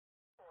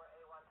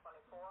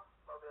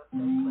You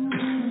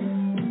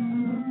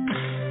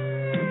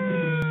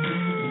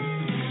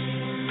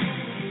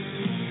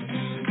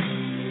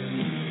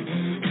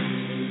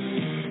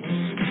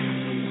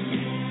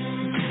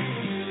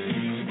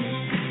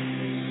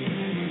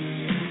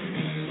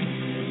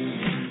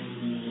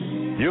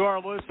are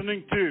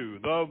listening to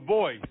the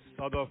voice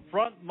of the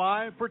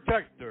Frontline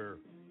Protector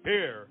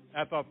here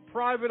at the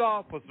Private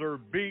Officer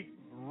Beat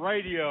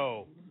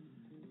Radio.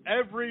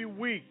 Every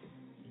week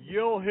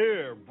you'll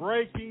hear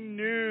breaking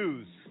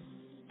news,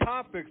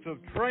 topics of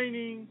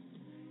training,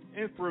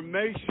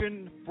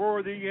 information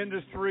for the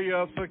industry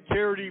of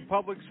security,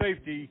 public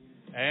safety,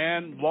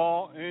 and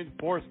law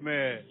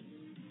enforcement.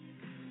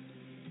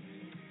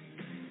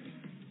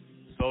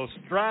 So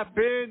strap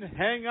in,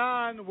 hang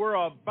on, we're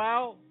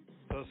about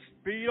to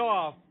speed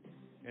off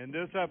in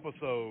this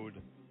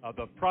episode of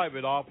the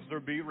Private Officer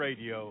Beat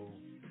Radio.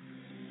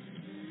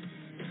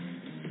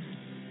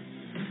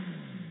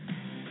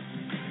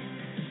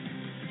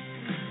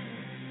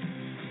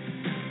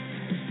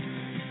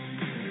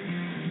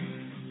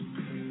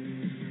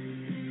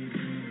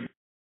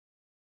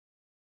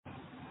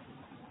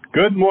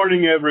 Good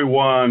morning,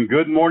 everyone.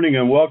 Good morning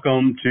and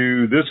welcome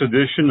to this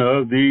edition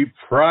of the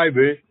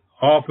Private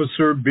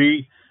Officer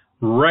Beat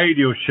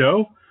Radio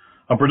Show,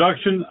 a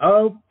production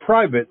of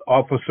Private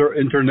Officer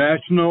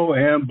International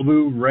and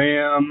Blue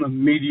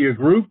Ram Media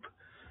Group.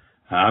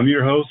 I'm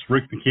your host,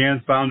 Rick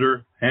McCann,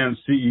 founder and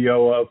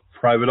CEO of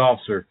Private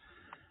Officer.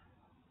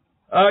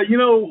 We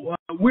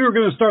were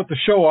going to start the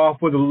show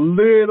off with a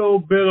little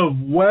bit of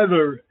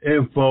weather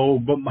info,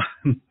 but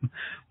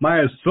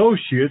my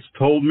associates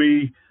told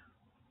me,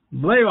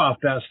 lay off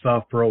that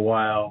stuff for a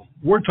while.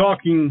 We're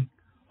talking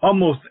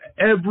almost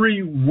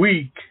every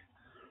week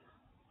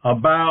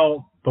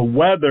about the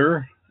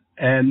weather,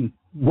 and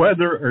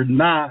whether or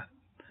not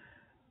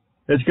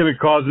it's going to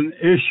cause an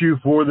issue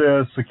for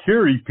the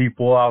security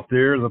people out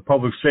there, the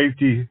public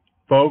safety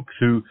folks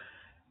who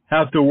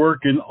have to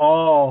work in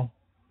all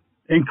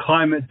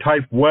inclement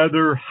type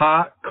weather,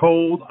 hot,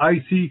 cold,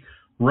 icy,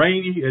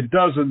 rainy, it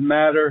doesn't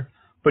matter.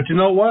 But you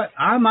know what?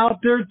 I'm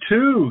out there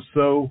too.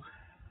 So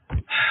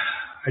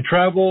I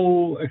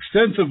travel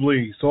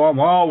extensively, so I'm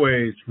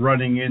always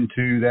running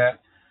into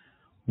that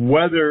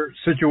weather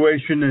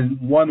situation in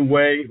one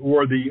way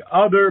or the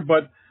other.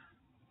 But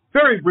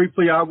very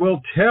briefly, I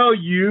will tell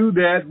you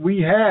that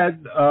we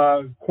had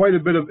quite a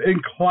bit of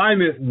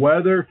inclement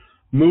weather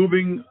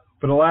moving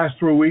for the last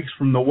 3 weeks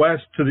from the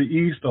west to the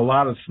east. A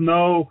lot of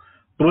snow,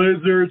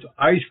 blizzards,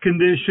 ice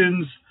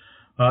conditions.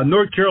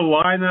 North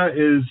Carolina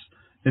is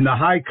in the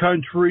high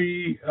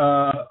country.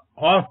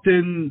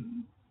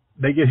 Often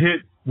they get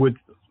hit with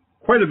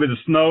quite a bit of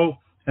snow,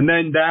 and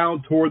then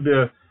down toward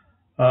the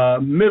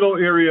middle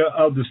area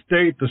of the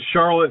state, the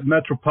Charlotte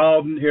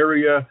metropolitan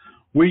area,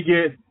 we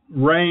get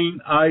rain,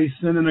 ice,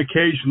 and an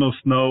occasional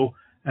snow,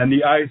 and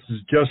the ice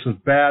is just as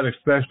bad,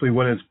 especially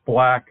when it's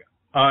black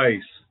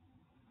ice.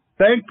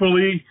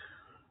 Thankfully,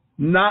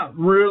 not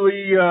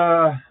really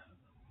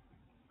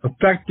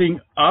affecting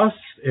us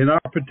in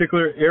our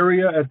particular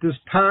area at this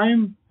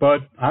time,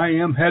 but I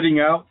am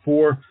heading out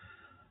for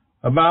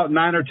about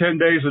 9 or 10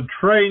 days of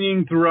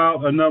training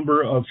throughout a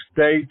number of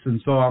states,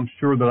 and so I'm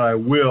sure that I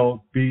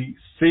will be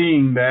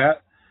seeing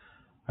that.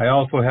 I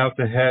also have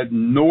to head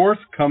north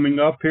coming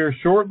up here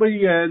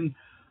shortly, and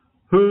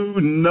who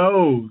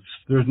knows?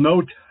 There's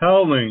no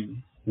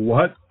telling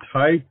what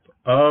type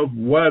of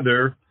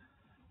weather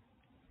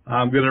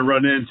I'm going to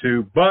run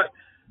into. But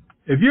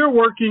if you're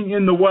working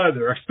in the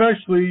weather,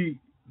 especially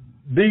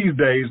these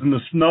days in the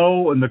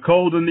snow and the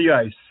cold and the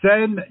ice,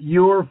 send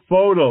your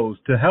photos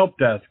to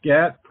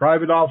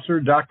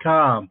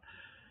helpdesk@privateofficer.com.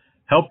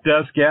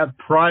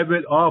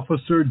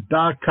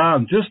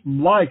 Helpdesk@privateofficer.com. Just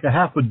like a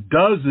half a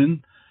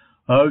dozen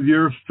of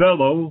your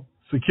fellow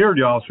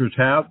security officers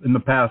have in the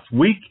past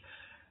week.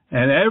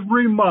 And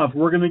every month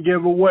we're going to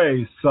give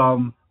away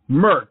some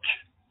merch,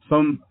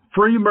 some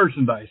free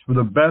merchandise for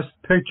the best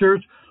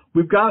pictures.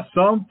 We've got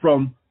some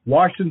from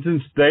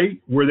Washington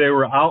State, where they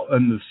were out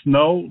in the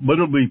snow,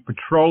 literally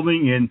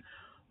patrolling in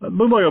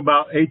literally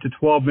about 8 to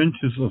 12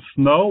 inches of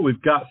snow.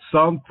 We've got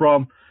some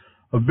from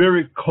a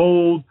very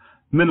cold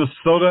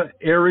Minnesota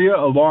area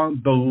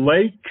along the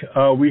lake.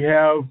 We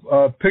have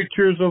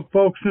pictures of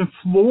folks in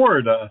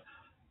Florida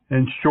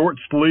in short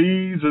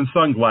sleeves and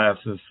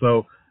sunglasses.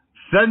 So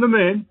send them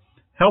in,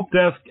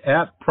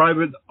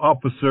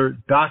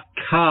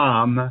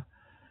 helpdesk@privateofficer.com.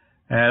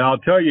 And I'll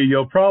tell you,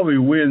 you'll probably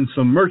win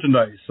some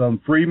merchandise, some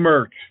free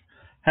merch,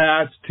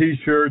 hats,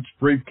 T-shirts,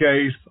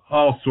 briefcase,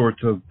 all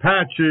sorts of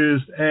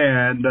patches,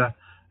 and a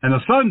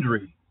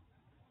sundry.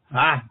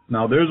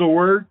 Now there's a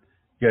word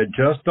you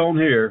just don't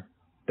hear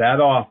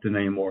that often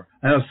anymore.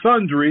 And a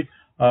sundry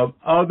of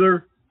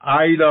other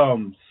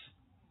items.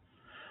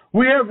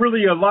 We have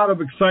really a lot of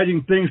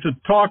exciting things to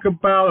talk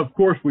about. Of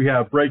course, we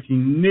have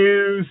breaking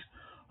news.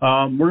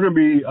 We're going to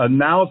be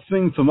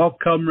announcing some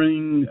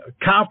upcoming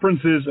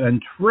conferences and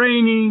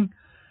training.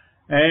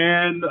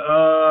 And,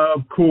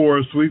 of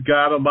course, we've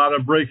got a lot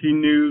of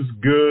breaking news,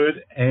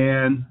 good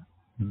and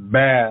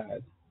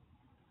bad.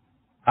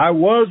 I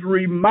was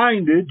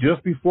reminded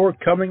just before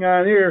coming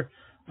on here,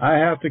 I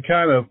have to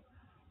kind of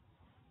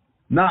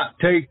not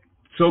take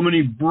so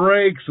many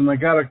breaks, and I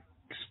got to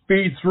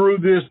speed through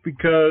this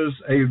because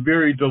a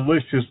very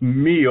delicious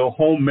meal,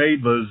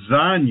 homemade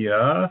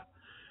lasagna,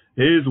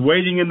 is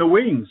waiting in the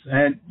wings.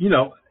 And, you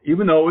know,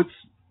 even though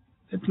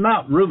it's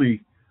not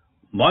really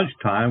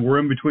lunchtime, we're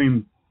in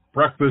between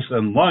breakfast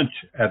and lunch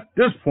at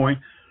this point,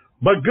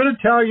 but good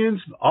Italians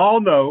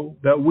all know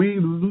that we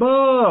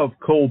love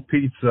cold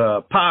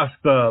pizza, pasta,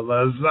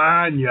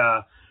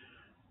 lasagna.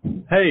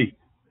 Hey,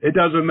 it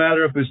doesn't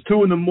matter if it's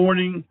 2 in the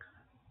morning,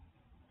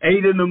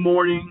 8 in the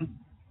morning,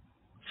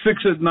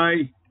 6 at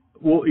night.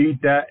 We'll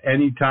eat that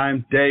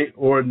anytime, day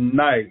or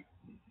night.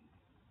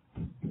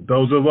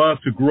 Those of us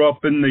who grew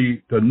up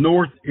in the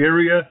north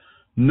area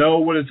know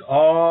what it's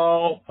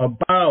all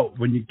about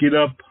when you get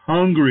up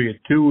hungry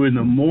at 2 in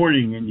the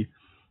morning and you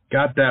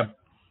got that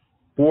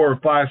 4 or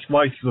 5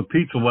 slices of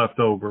pizza left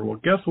over. Well,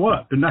 guess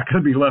what? They're not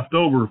going to be left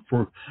over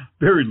for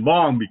very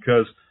long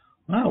because,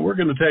 well, we're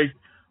going to take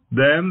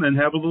them and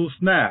have a little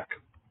snack.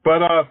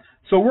 But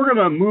so we're going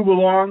to move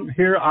along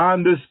here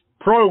on this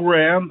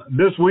program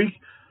this week.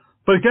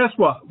 But guess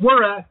what?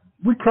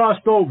 We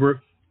crossed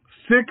over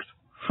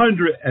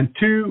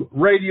 602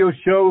 radio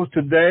shows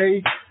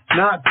today.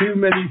 Not too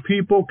many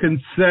people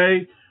can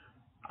say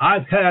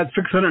I've had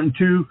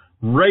 602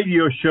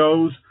 radio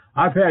shows.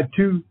 I've had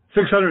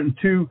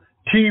 602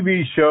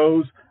 TV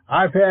shows.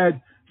 I've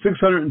had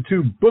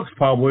 602 books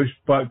published.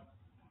 But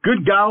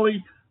good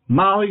golly,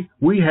 Molly,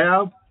 we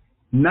have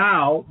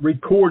now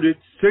recorded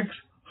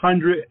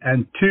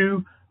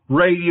 602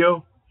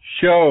 radio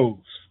shows.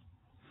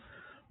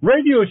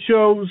 Radio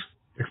shows,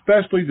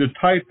 especially the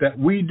type that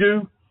we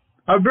do,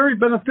 are very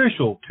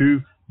beneficial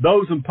to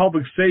those in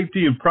public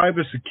safety and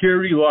private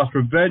security, loss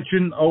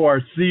prevention,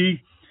 ORC,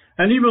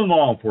 and even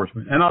law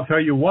enforcement. And I'll tell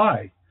you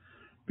why.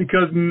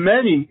 Because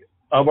many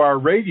of our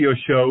radio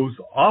shows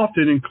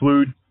often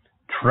include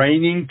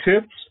training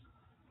tips,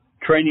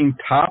 training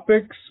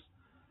topics,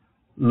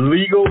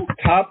 legal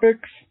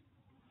topics,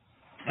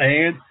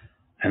 and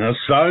a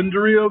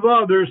sundry of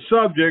other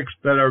subjects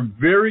that are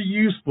very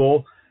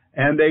useful,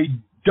 and they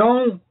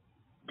don't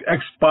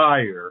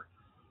expire.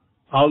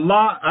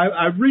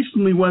 I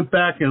recently went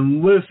back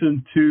and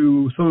listened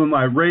to some of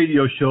my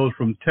radio shows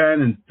from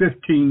 10 and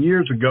 15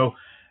 years ago,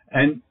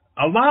 and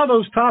a lot of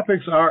those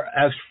topics are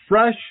as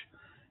fresh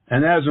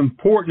and as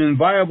important and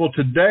viable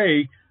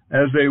today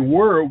as they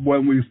were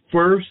when we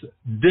first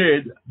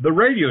did the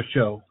radio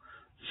show.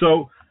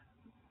 So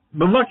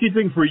the lucky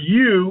thing for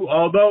you,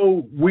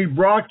 although we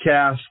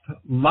broadcast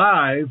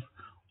live,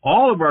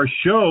 all of our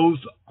shows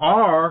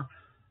are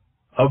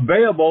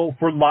available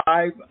for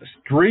live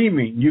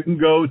streaming. You can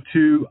go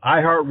to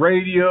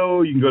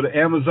iHeartRadio, you can go to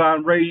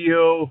Amazon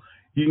Radio,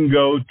 you can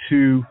go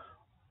to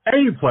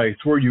any place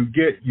where you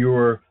get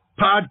your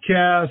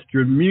podcast,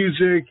 your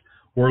music,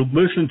 or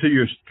listen to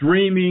your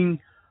streaming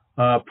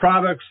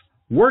products.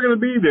 We're going to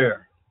be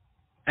there.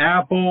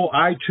 Apple,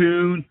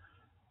 iTunes,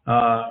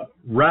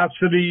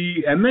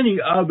 Rhapsody, and many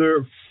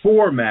other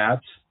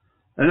formats.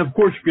 And, of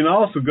course, you can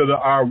also go to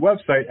our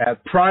website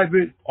at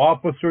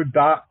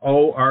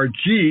privateofficer.org,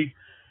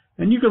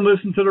 and you can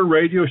listen to the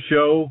radio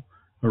show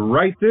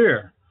right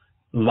there,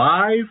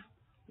 live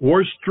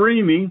or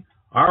streaming.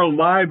 Our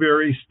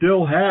library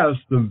still has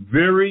the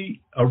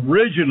very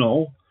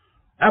original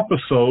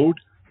episode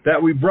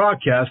that we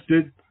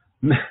broadcasted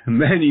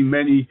many,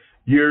 many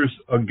years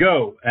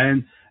ago.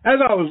 And as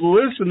I was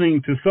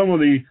listening to some of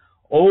the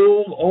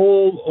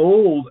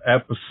old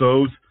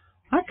episodes,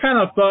 I kind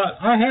of thought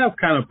I have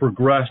kind of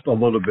progressed a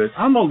little bit.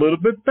 I'm a little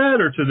bit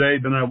better today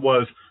than I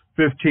was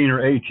 15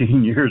 or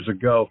 18 years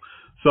ago.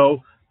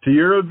 So to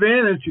your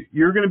advantage,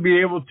 you're going to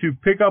be able to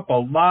pick up a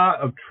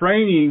lot of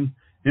training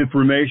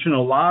information,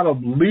 a lot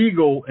of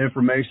legal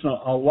information,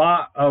 a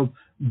lot of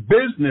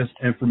business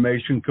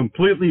information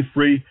completely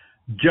free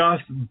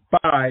just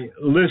by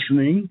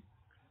listening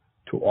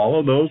to all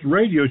of those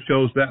radio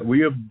shows that we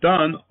have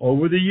done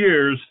over the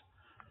years.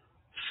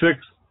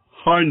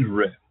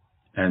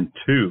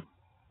 602.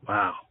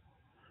 Wow.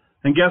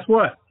 And guess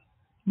what?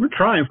 We're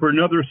trying for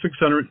another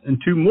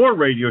 602 more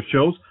radio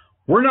shows.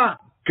 We're not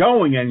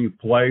going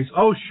anyplace.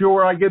 Oh,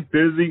 sure, I get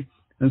busy.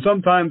 And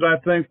sometimes I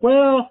think,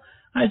 well,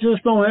 I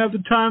just don't have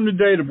the time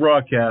today to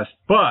broadcast.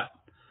 But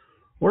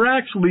we're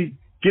actually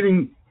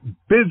getting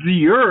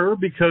busier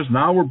because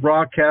now we're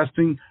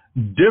broadcasting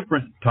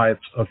different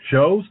types of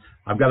shows.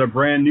 I've got a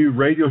brand new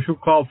radio show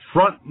called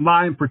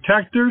Frontline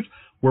Protectors,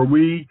 where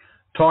we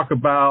talk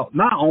about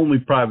not only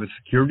private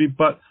security,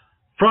 but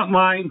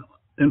frontline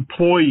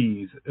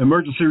employees,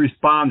 emergency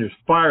responders,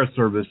 fire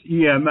service,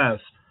 EMS,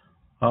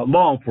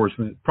 law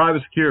enforcement,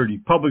 private security,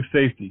 public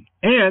safety.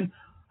 And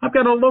I've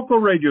got a local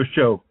radio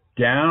show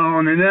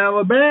down in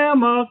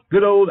Alabama,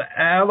 good old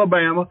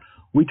Alabama.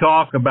 We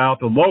talk about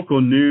the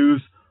local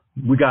news.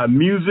 We got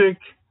music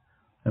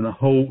and a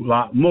whole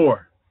lot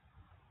more.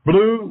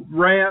 Blue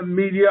Ram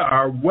Media,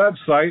 our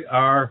website,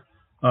 our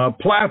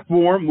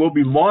platform we'll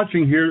be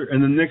launching here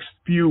in the next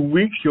few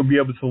weeks. You'll be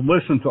able to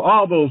listen to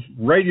all those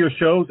radio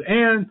shows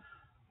and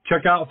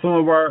check out some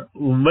of our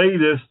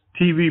latest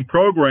TV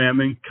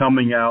programming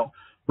coming out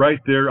right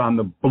there on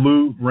the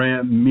Blue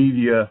Ram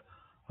Media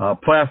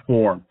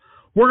platform.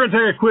 We're going to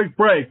take a quick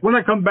break. When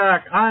I come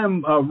back, I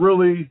am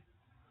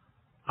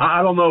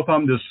I don't know if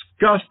I'm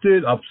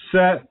disgusted,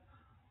 upset.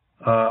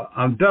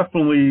 I'm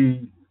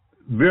definitely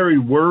very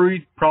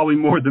worried, probably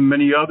more than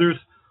many others.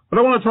 But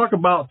I want to talk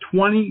about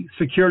 20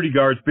 security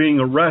guards being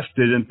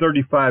arrested in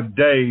 35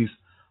 days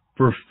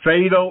for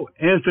fatal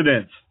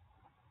incidents,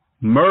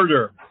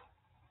 murder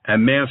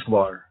and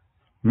manslaughter.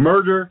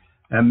 Murder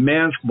and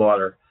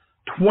manslaughter.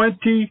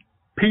 20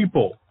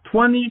 people,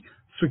 20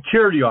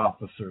 security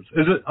officers.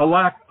 Is it a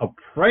lack of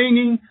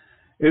training?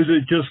 Is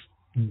it just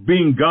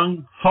being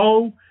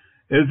gung-ho?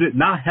 Is it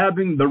not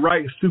having the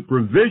right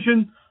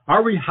supervision?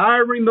 Are we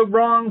hiring the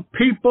wrong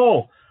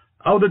people?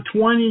 Of the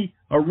 20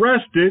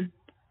 arrested,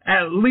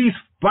 at least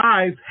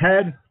 5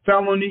 had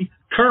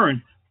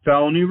current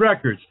felony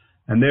records,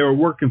 and they were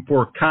working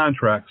for a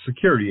contract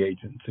security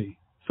agency.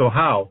 So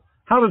how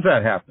does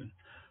that happen?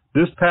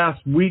 This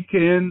past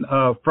weekend,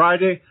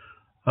 Friday,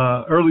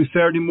 early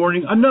Saturday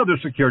morning, another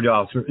security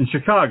officer in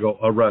Chicago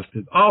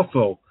arrested,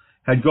 also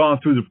had gone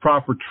through the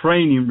proper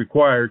training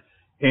required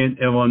in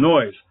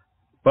Illinois.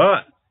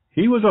 But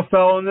he was a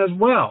felon as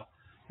well.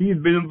 He's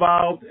been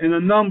involved in a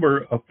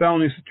number of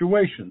felony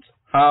situations.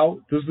 How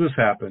does this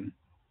happen?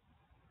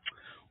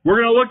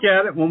 We're going to look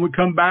at it when we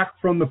come back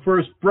from the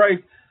first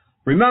break.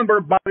 Remember,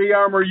 Body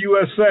Armor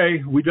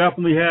USA, we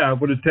definitely have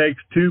what it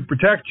takes to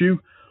protect you.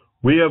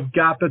 We have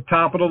got the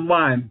top of the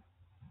line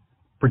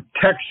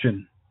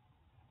protection,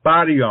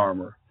 body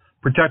armor,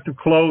 protective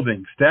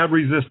clothing,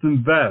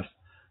 stab-resistant vests,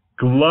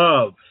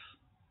 gloves,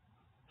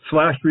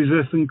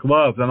 slash-resistant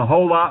gloves, and a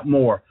whole lot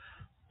more.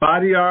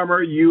 Body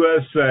Armor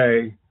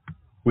USA,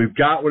 we've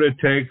got what it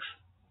takes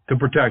to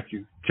protect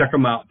you. Check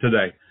them out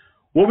today.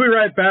 We'll be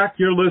right back.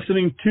 You're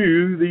listening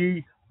to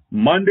the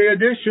Monday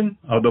edition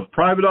of the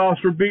Private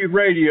Officer Beat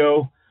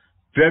Radio,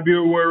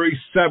 February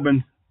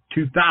 7th,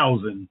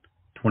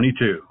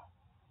 2022.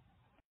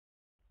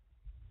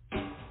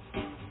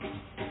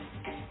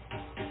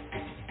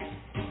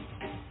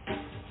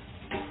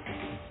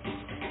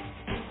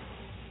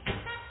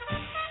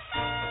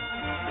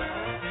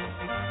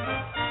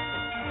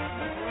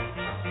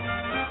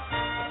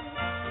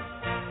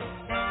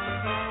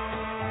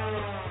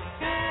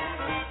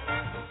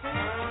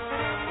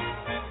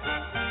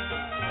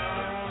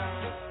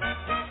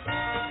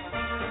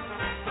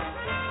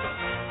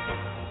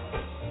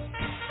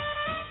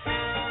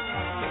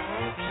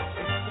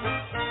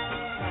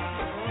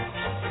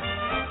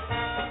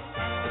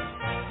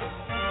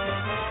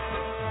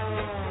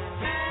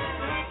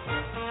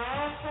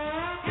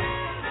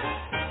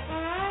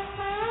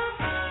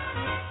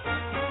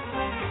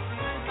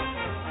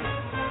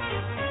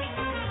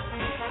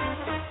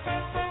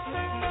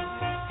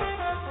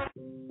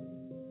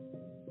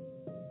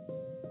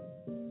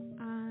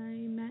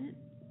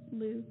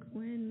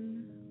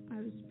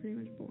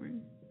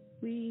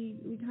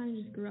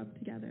 Grew up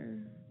together.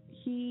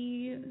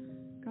 He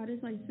got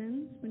his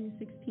license when he was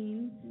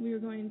 16. We were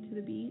going to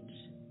the beach,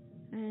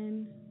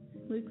 and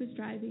Luke was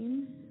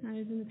driving. I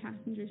was in the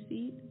passenger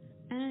seat,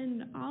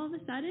 and all of a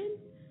sudden,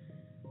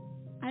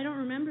 I don't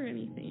remember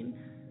anything.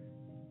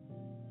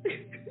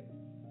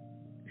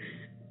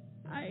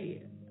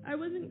 I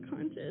wasn't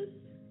conscious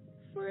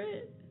for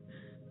it.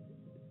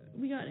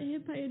 We got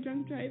hit by a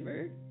drunk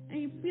driver.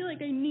 I feel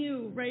like I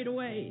knew right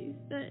away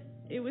that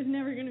it was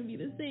never going to be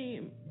the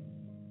same.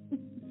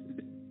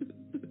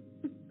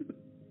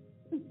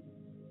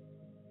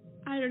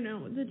 I don't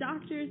know. The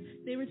doctors,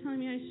 they were telling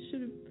me I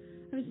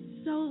was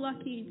so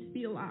lucky to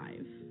be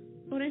alive.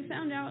 When I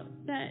found out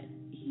that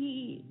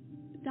he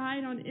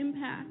died on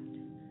impact,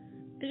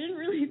 I didn't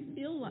really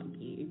feel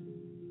lucky.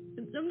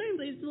 And sometimes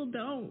I still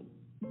don't.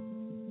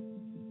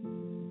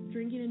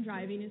 Drinking and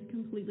driving is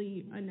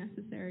completely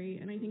unnecessary,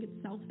 and I think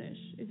it's selfish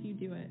if you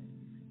do it.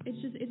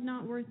 It's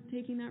not worth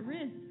taking that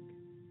risk,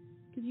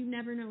 because you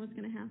never know what's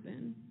going to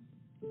happen.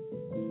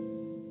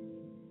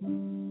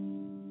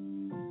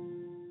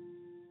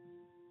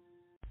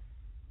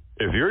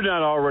 If you're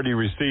not already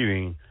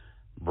receiving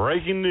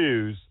breaking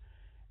news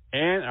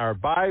and our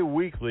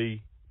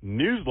bi-weekly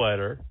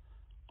newsletter,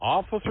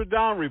 Officer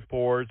Down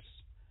Reports,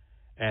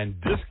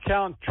 and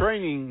discount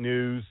training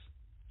news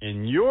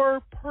in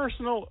your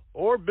personal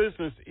or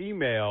business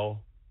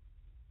email,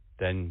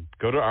 then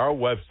go to our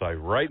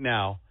website right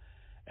now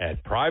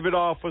at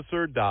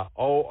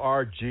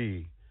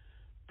privateofficer.org.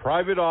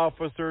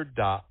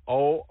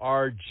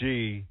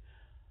 privateofficer.org.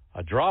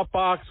 A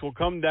Dropbox will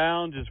come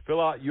down. Just fill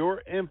out your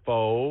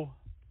info,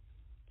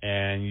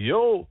 and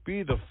you'll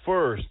be the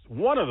first,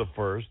 one of the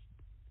first,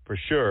 for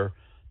sure,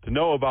 to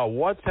know about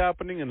what's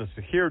happening in the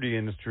security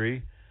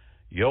industry.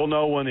 You'll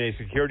know when a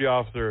security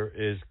officer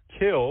is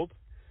killed.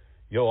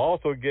 You'll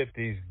also get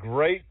these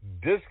great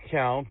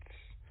discounts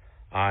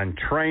on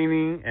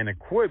training and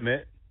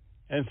equipment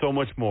and so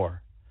much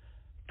more.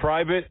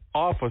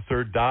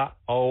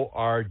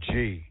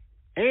 privateofficer.org.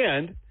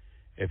 And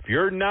if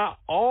you're not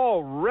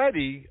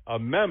already a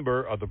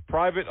member of the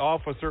Private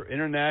Officer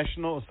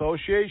International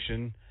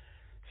Association,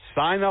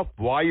 sign up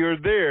while you're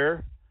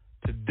there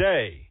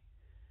today.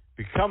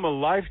 Become a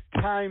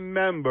lifetime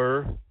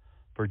member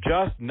for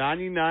just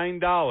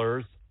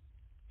 $99,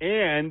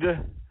 and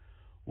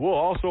we'll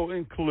also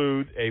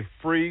include a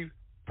free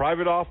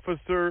Private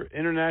Officer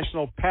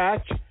International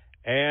patch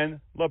and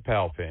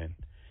lapel pin.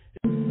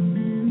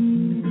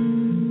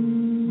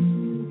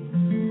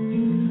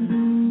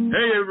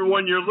 Hey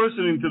everyone, you're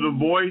listening to the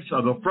voice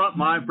of the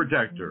Frontline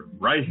Protector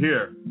right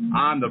here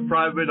on the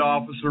Private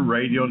Officer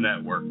Radio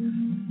Network.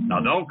 Now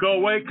don't go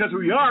away, because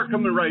we are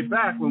coming right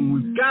back when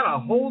we've got a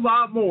whole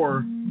lot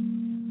more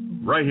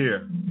right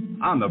here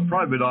on the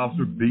Private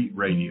Officer Beat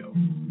Radio.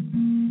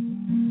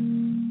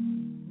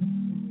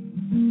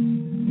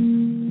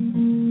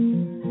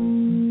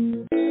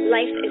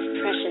 Life is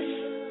precious.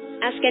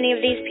 Ask any of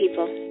these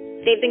people.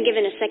 They've been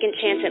given a second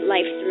chance at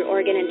life through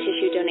organ and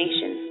tissue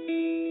donation.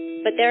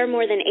 But there are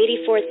more than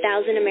 84,000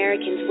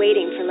 Americans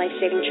waiting for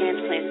life-saving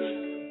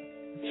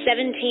transplants.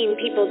 17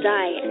 people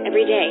die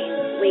every day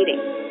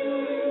waiting.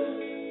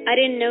 I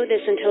didn't know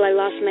this until I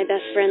lost my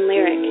best friend,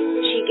 Lyric.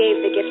 She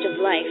gave the gift of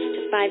life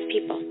to 5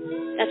 people.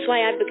 That's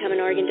why I've become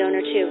an organ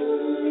donor,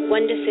 too.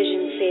 One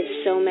decision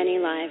saves so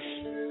many lives.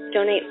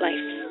 Donate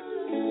life.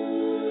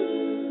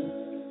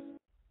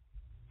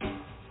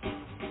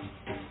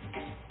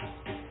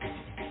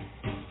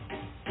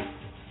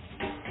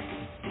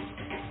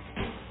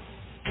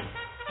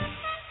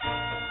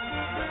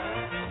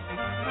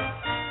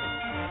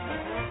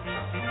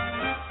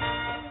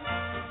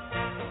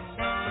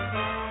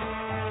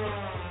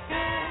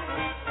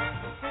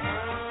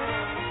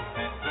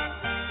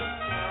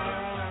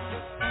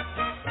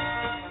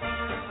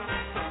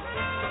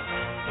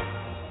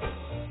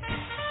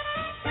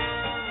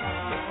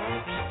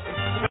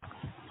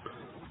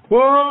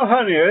 Well,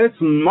 honey, it's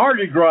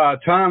Mardi Gras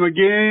time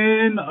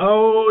again.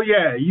 Oh,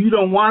 yeah, you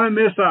don't want to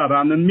miss out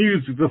on the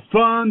music, the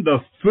fun, the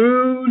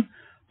food,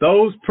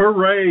 those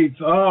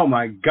parades. Oh,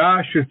 my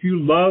gosh, if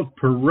you love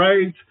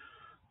parades,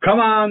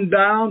 come on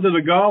down to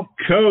the Gulf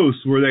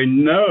Coast where they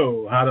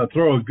know how to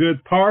throw a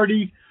good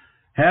party,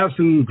 have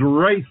some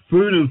great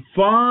food and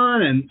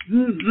fun, and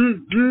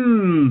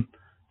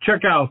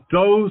check out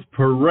those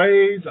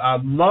parades. I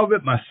love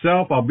it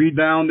myself. I'll be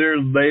down there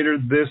later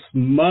this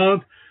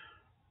month.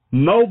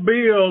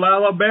 Mobile,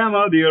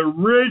 Alabama, the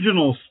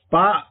original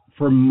spot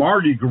for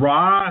Mardi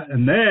Gras,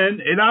 and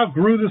then it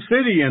outgrew the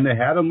city, and they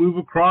had to move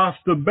across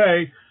the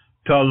bay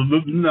to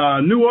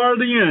New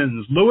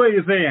Orleans,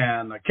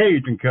 Louisiana,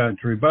 Cajun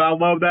country. But I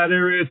love that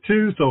area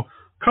too, so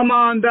come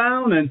on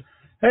down, and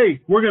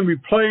hey, we're going to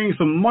be playing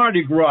some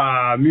Mardi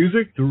Gras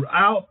music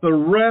throughout the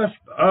rest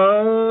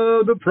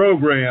of the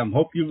program.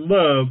 Hope you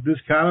love this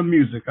kind of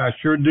music. I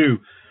sure do.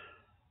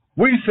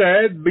 We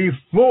said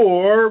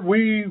before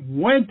we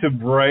went to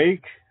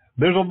break,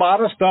 there's a lot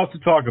of stuff to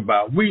talk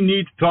about. We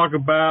need to talk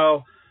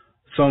about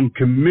some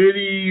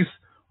committees.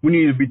 We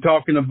need to be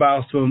talking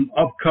about some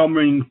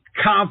upcoming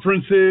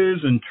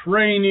conferences and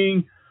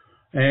training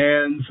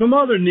and some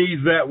other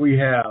needs that we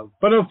have.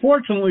 But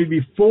unfortunately,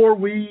 before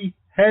we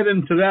head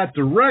into that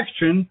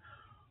direction,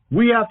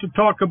 we have to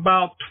talk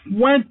about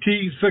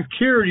 20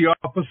 security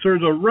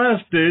officers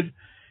arrested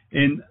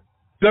in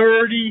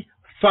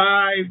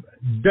 35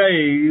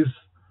 days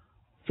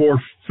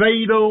for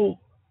fatal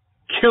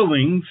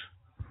killings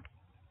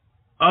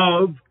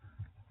of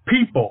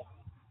people.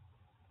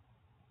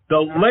 The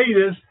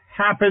latest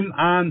happened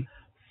on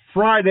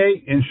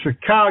Friday in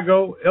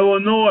Chicago,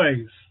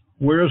 Illinois,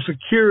 where a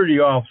security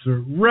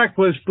officer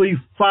recklessly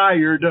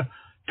fired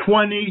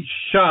 20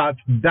 shots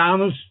down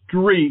the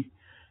street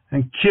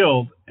and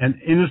killed an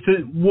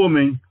innocent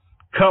woman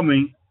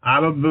coming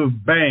out of the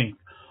bank.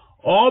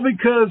 All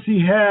because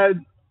he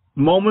had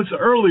moments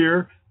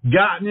earlier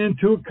gotten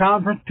into a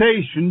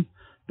confrontation.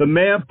 The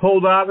man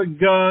pulled out a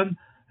gun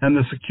and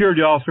the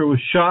security officer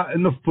was shot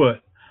in the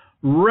foot.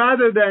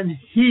 Rather than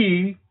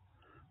he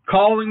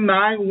calling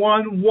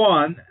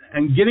 911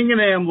 and getting an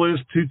ambulance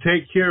to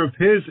take care of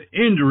his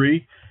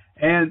injury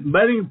and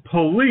letting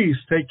police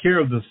take care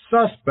of the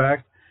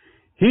suspect,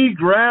 he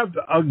grabbed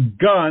a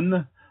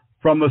gun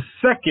from a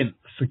second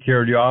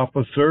security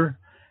officer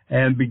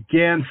and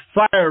began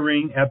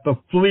firing at the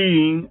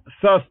fleeing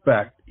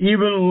suspect,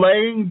 even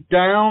laying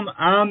down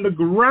on the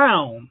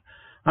ground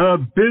on a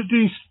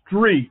busy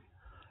street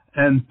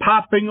and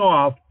popping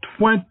off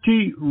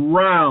 20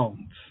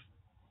 rounds.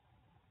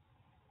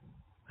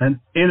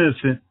 An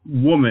innocent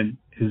woman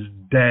is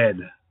dead.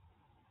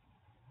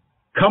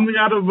 Coming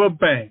out of a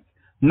bank,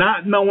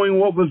 not knowing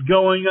what was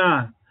going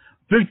on,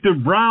 Victor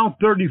Brown,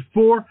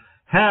 34,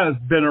 has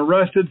been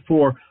arrested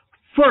for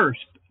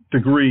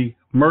first-degree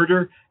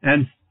murder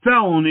and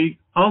felony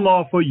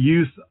unlawful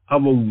use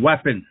of a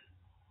weapon.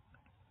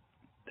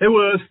 It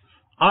was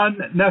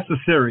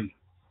unnecessary.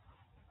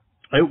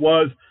 It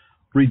was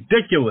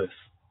ridiculous.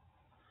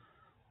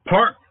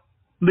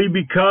 Partly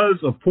because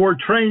of poor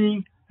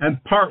training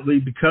and partly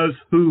because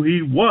who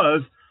he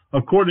was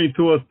According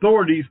to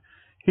authorities,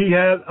 he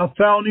had a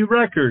felony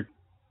record.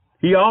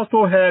 He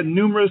also had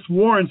numerous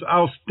warrants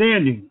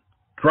outstanding,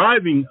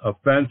 driving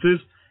offenses,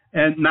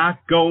 and not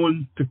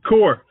going to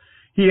court.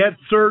 He had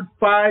served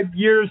 5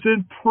 years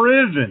in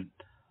prison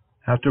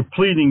after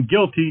pleading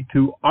guilty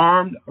to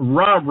armed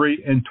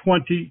robbery in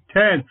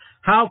 2010.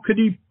 How could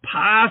he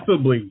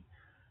possibly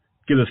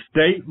get a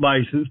state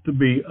license to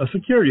be a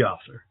security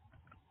officer?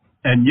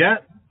 And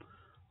yet,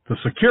 the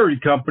security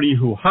company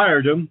who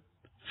hired him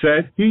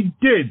said he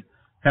did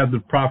have the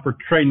proper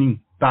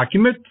training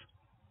documents.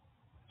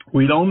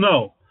 We don't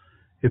know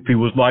if he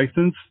was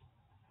licensed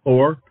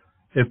or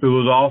if it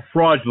was all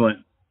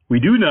fraudulent. We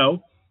do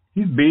know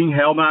he's being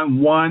held on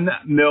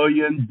 $1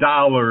 million,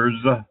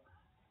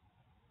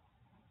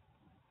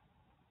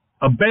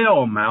 a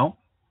bail amount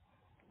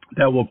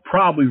that will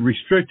probably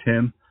restrict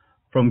him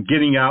from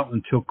getting out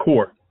until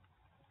court.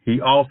 He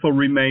also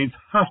remains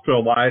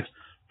hospitalized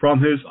from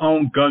his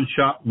own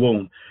gunshot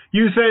wound.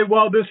 You say,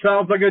 well, this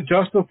sounds like a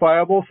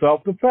justifiable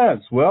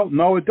self-defense. Well,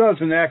 no, it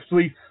doesn't.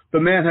 Actually, the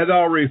man had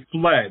already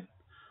fled.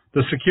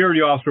 The security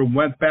officer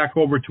went back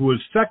over to his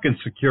second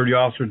security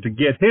officer to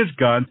get his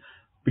gun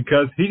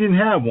because he didn't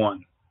have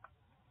one.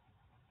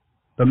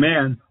 The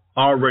man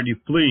already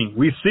fleeing.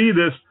 We see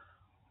this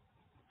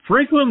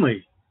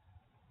frequently,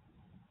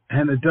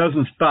 and it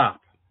doesn't stop.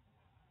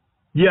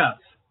 Yes,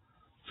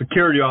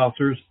 security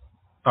officers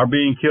are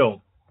being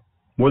killed.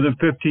 More than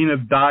 15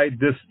 have died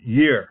this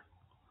year.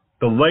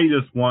 The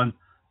latest one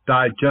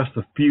died just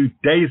a few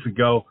days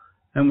ago,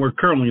 and we're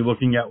currently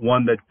looking at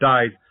one that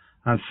died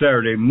on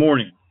Saturday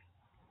morning.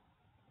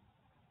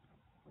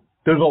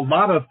 There's a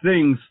lot of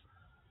things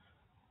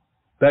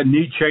that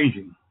need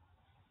changing.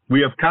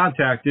 We have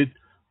contacted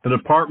the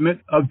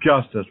Department of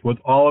Justice with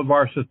all of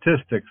our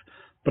statistics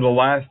for the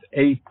last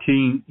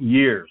 18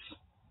 years.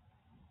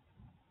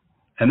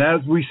 And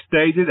as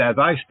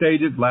I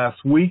stated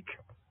last week,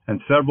 and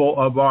several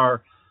of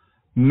our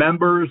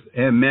members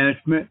and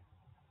management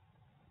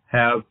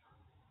have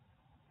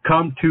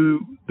come to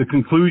the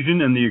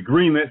conclusion and the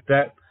agreement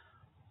that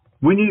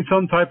we need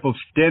some type of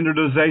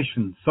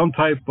standardization, some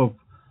type of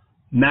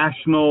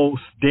national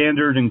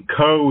standard and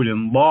code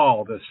and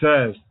law that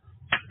says,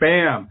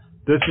 bam,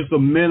 this is the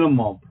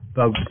minimum,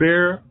 the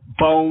bare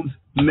bones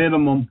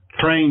minimum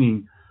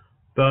training,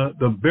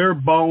 the bare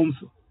bones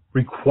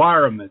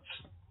requirements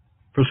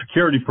for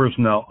security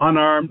personnel,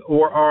 unarmed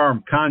or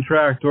armed,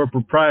 contract or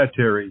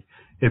proprietary.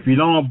 If you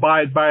don't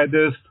abide by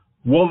this,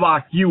 we'll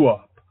lock you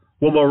up.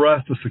 We'll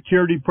arrest the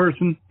security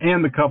person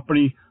and the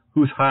company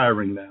who's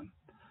hiring them.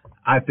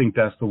 I think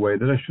that's the way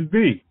that it should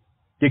be.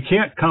 You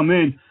can't come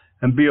in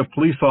and be a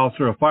police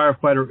officer, a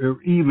firefighter,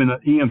 or even an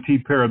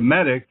EMT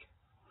paramedic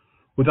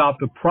without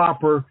the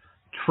proper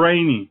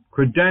training,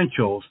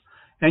 credentials,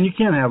 and you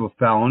can't have a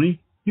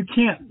felony. You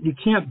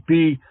can't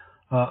be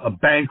a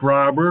bank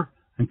robber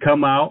and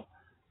come out.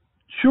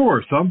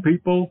 Sure, some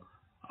people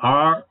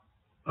are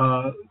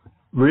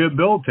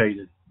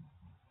rehabilitated,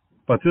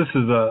 but this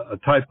is a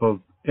type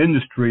of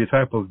industry, a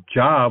type of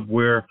job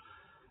where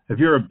if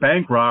you're a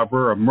bank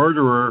robber, a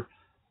murderer,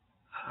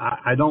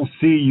 I don't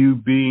see you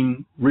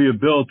being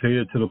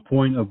rehabilitated to the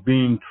point of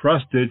being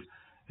trusted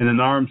in an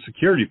armed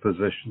security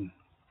position.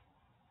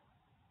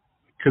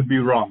 Could be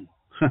wrong,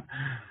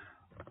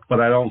 but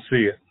I don't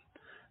see it.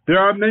 There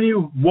are many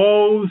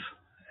woes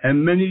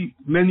and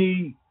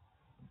many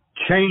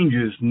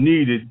changes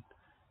needed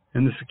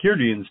in the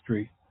security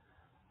industry.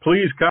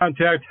 Please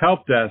contact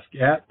helpdesk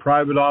at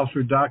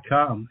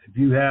privateofficer.com if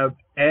you have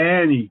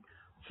any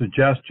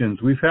suggestions.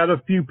 We've had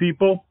a few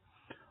people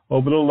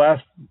over the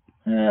last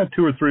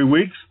 2 or 3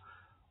 weeks.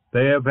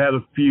 They have had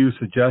a few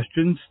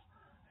suggestions,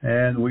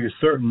 and we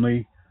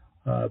certainly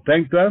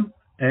thank them,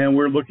 and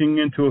we're looking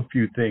into a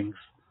few things.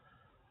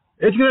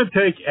 It's going to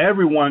take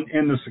everyone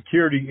in the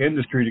security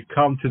industry to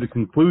come to the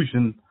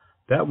conclusion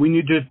that we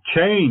need to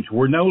change.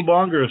 We're no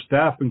longer a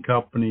staffing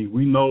company.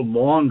 We no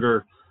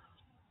longer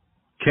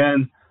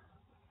can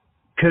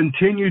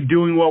continue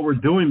doing what we're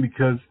doing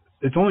because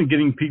it's only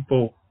getting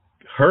people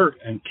hurt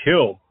and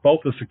killed, both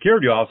the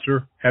security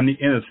officer and the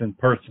innocent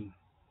person.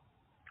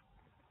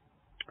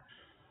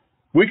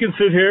 We can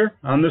sit here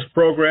on this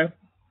program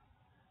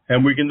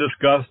and we can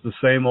discuss the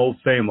same old,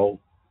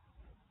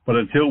 but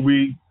until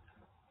we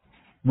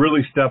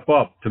really step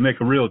up to make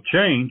a real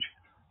change,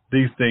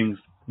 these things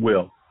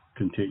will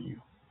continue.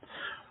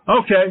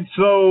 Okay,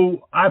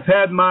 so I've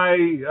had my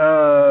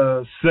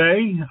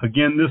say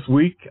again this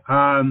week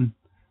on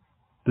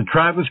the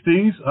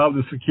travesties of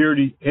the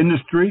security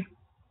industry.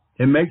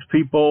 It makes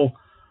people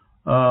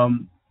not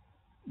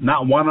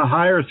want to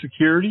hire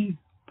security.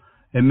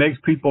 It makes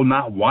people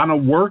not want to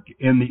work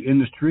in the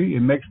industry. It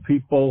makes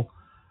people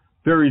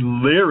very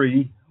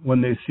leery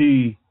when they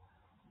see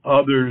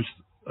others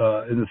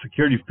in the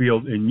security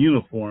field in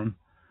uniform.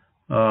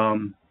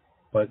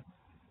 But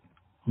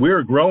we're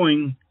a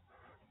growing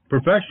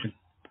profession,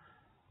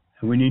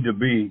 and we need to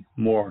be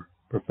more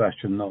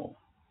professional.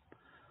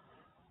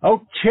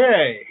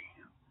 Okay.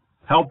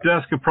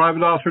 Helpdesk at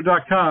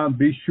privateofficer.com.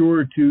 Be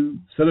sure to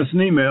send us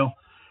an email.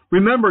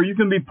 Remember, you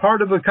can be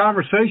part of the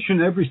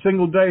conversation every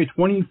single day,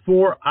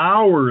 24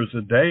 hours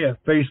a day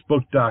at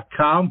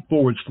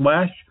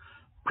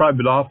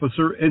Facebook.com/Private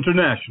Officer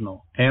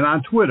International, and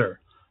on Twitter,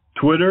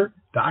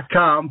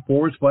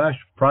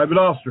 Twitter.com/Private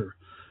Officer.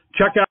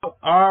 Check out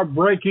our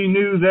breaking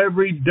news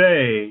every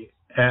day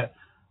at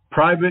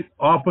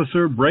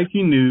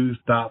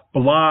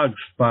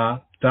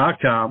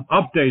privateofficerbreakingnews.blogspot.com,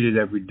 updated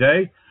every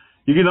day.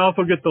 You can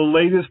also get the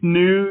latest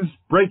news,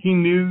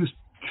 breaking news,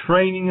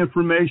 training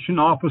information,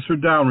 officer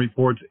down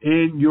reports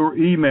in your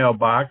email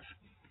box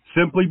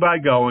simply by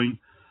going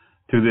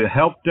to the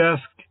help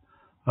desk,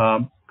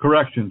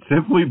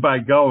 simply by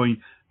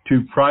going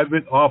to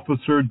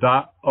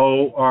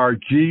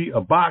privateofficer.org.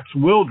 A box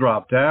will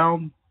drop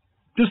down.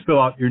 Just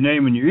fill out your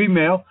name and your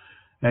email,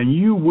 and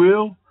you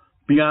will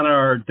be on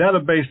our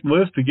database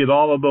list to get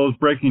all of those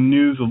breaking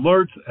news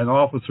alerts and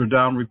officer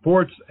down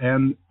reports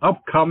and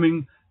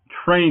upcoming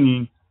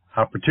training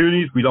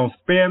opportunities. We don't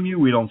spam you.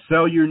 We don't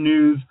sell your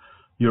news,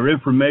 your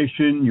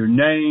information, your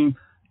name,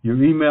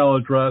 your email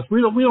address.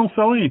 We don't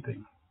sell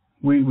anything.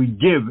 We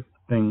give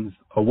things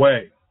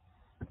away.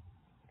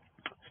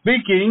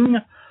 Speaking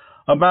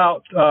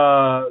about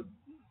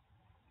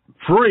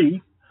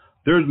free,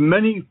 there's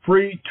many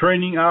free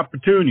training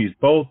opportunities,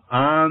 both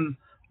on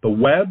the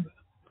web,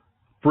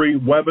 free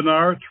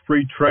webinars,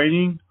 free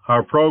training.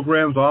 Our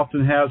programs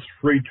often has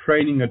free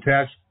training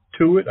attached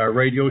to it, our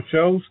radio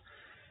shows.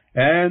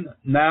 And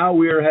now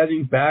we are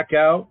heading back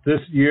out this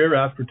year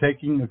after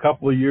taking a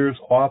couple of years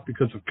off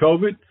because of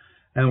COVID,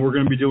 and we're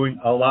going to be doing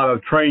a lot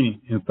of training.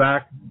 In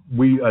fact,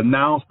 we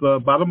announced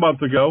about a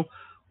month ago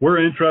we're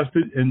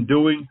interested in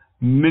doing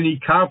mini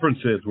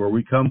conferences where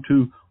we come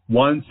to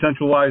one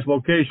centralized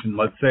location,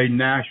 let's say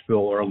Nashville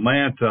or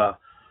Atlanta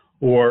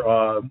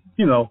or,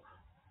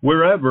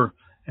 wherever,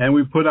 and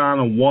we put on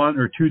a 1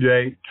 or 2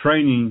 day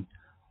training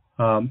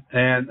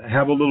and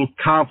have a little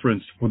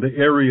conference for the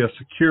area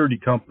security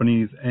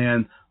companies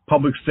and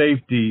public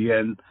safety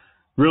and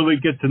really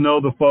get to know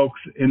the folks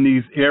in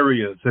these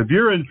areas. If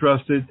you're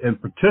interested in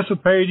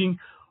participating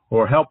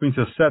or helping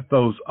to set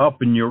those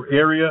up in your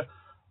area,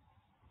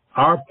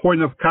 our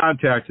point of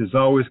contact is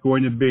always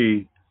going to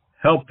be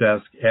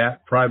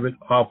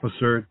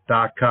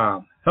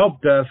helpdesk@privateofficer.com.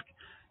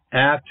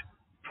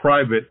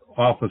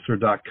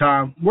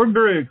 Helpdesk@privateofficer.com. We're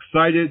very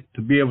excited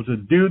to be able to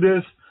do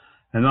this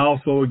and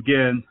also,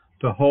 again,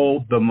 to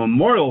hold the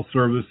memorial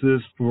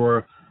services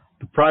for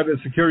the private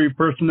security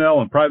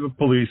personnel and private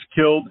police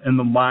killed in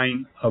the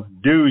line of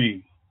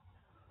duty.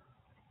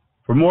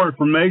 For more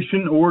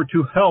information or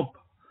to help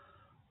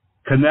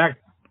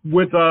connect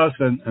with us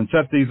and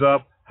set these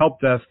up,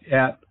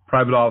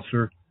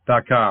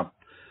 helpdesk@privateofficer.com.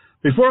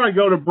 Before I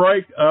go to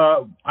break,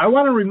 I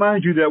want to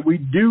remind you that we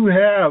do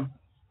have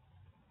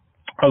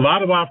a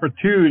lot of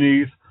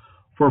opportunities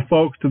for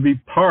folks to be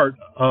part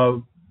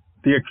of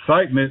the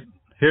excitement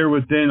here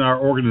within our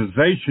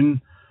organization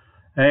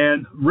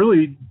and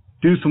really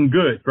do some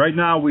good. Right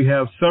now we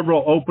have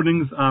several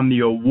openings on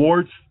the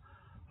awards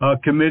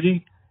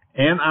committee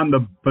and on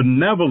the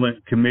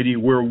benevolent committee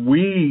where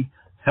we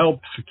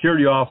help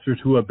security officers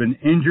who have been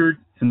injured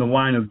in the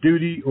line of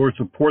duty or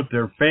support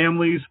their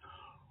families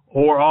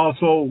or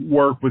also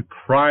work with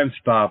Crime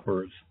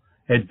Stoppers.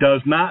 It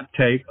does not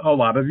take a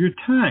lot of your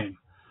time.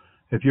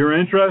 If you're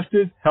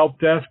interested,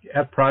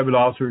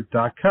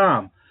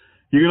 helpdesk@privateofficer.com.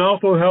 You can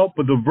also help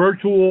with the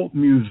virtual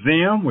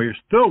museum. We're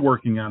still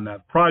working on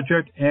that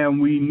project, and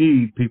we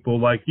need people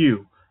like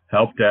you.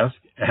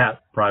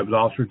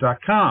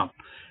 Helpdesk@privateofficer.com.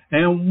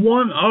 And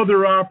one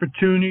other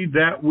opportunity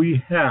that we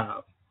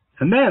have,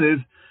 and that is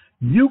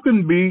you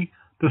can be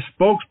the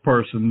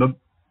spokesperson, the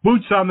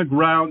boots on the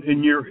ground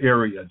in your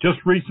area.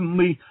 Just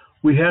recently,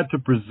 we had to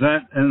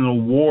present an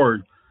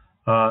award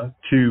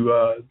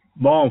to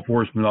law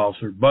enforcement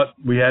officer, but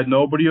we had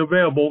nobody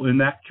available in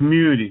that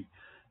community.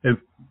 If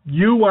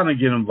you want to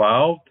get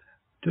involved,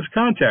 just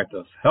contact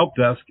us,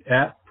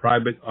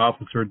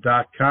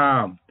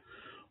 helpdesk@privateofficer.com.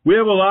 We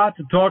have a lot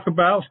to talk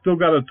about, still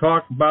got to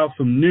talk about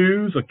some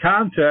news, a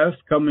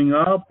contest coming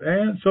up,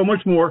 and so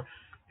much more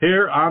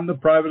here on the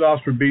Private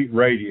Officer Beat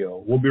Radio.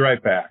 We'll be right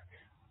back.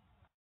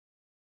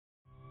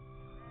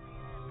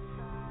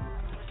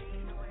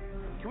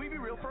 Can we be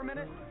real for a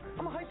minute?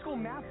 I'm a high school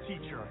math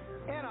teacher,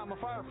 and I'm a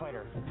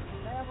firefighter.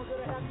 And we're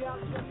going to have you out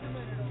in just a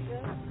minute,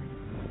 okay?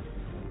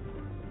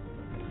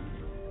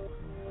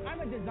 I'm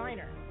a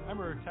designer. I'm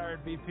a retired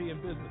VP in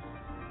business.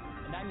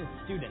 And I'm a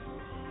student.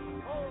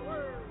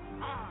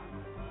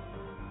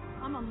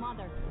 I'm a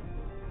mother.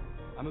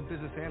 I'm a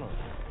business analyst,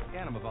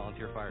 and I'm a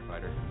volunteer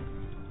firefighter.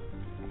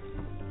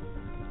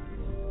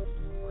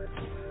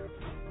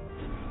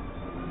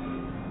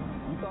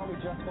 You thought we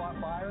just fought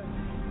fire?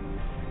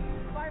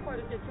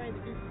 Firefighters get trained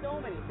to do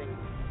so many things.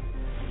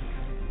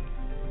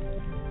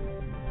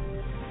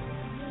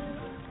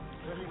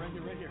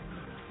 Right here.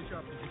 Be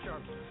sharp.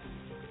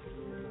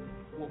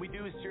 What we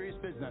do is serious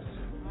business.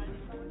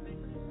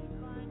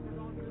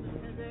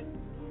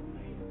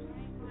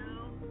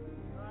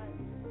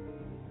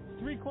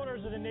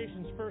 3/4 of the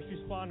nation's first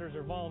responders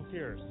are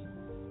volunteers.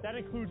 That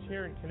includes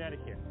here in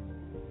Connecticut.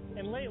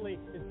 And lately,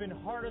 it's been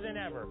harder than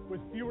ever, with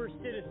fewer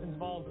citizens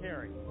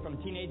volunteering. From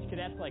teenage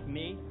cadets like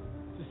me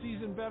to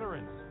seasoned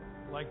veterans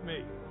like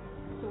me.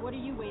 So what are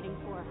you waiting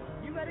for?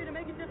 You ready to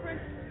make a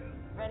difference?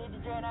 Ready to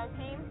join our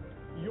team?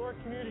 Your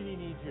community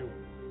needs you.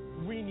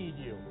 We need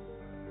you.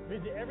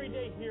 Visit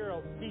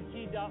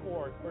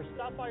everydayherocT.org or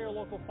stop by your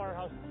local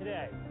firehouse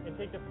today and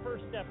take the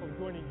first step of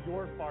joining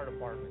your fire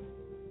department.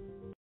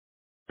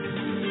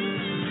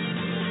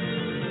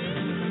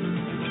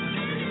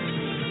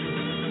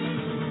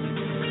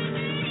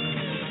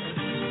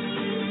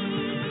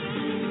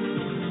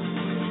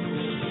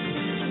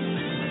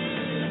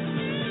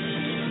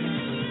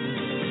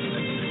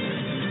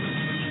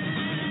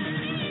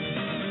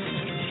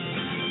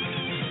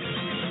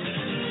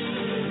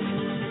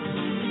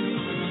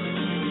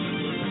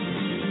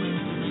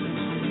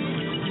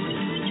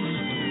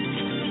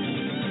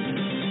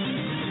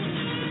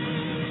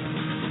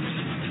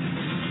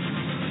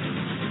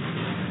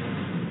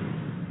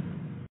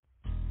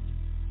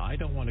 I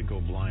don't want to go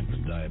blind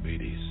from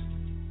diabetes.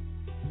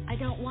 I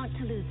don't want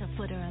to lose a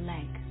foot or a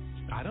leg.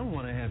 I don't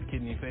want to have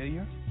kidney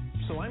failure,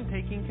 so I'm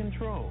taking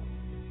control.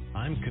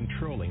 I'm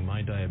controlling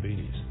my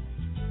diabetes.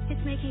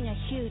 It's making a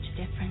huge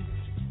difference.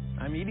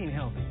 I'm eating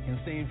healthy and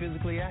staying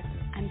physically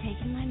active. I'm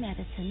taking my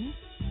medicine.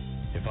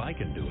 If I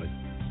can do it,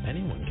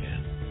 anyone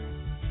can.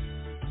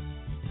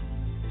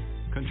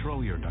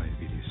 Control your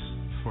diabetes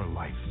for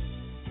life.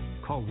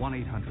 Call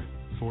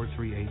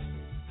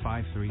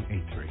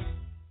 1-800-438-5383.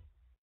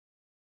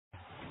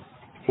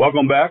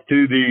 Welcome back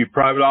to the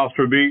Private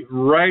Officer Beat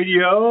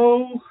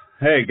Radio.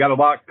 Hey, got a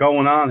lot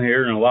going on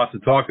here and a lot to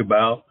talk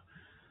about.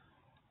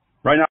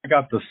 Right now I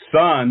got the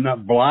sun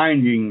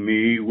blinding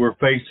me. We're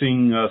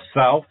facing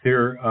south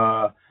here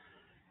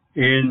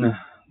in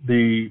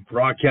the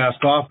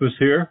broadcast office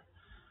here.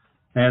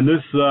 And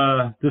this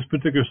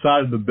particular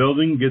side of the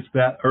building gets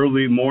that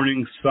early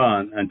morning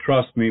sun. And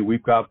trust me,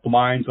 we've got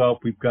blinds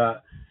up, we've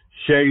got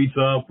shades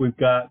up,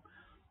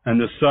 and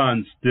the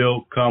sun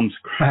still comes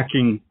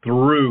cracking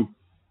through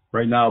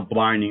right now,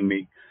 blinding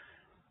me.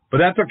 But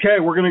that's okay.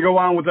 We're going to go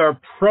on with our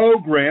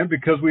program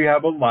because we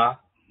have a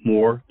lot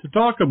more to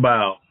talk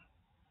about.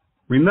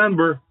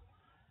 Remember,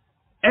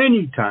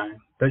 anytime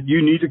that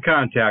you need to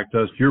contact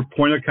us, your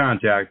point of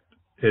contact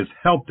is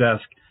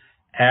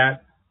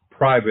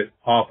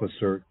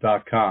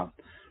helpdesk@privateofficer.com.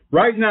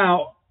 Right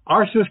now,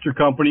 our sister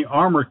company,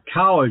 Armor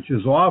College,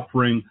 is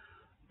offering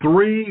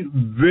 3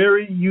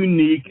 very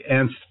unique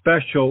and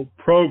special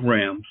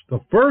programs.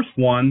 The first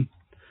one,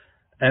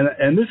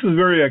 and this is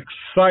very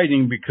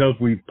exciting because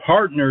we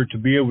partnered to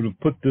be able to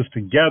put this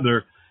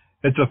together.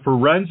 It's a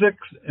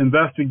forensics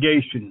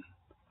investigation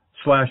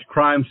 /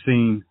 crime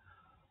scene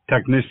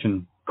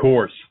technician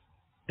course.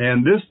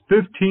 And this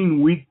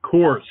 15-week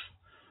course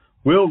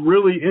will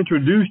really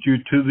introduce you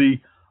to the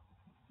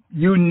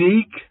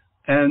unique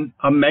and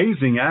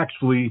amazing,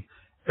 actually,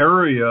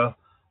 area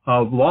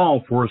of law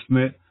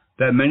enforcement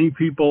that many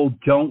people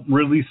don't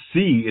really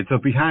see. It's a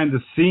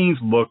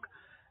behind-the-scenes look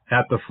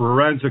at the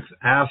forensics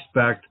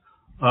aspect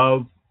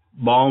of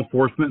law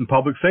enforcement and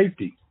public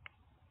safety.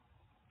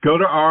 Go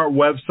to our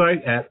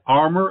website at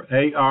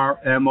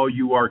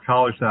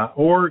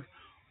armourcollege.org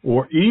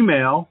or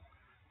email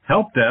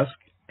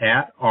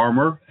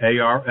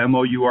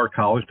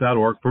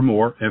helpdesk@armourcollege.org for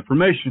more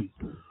information.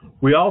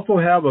 We also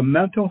have a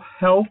mental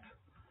health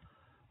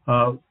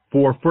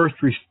for first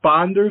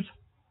responders.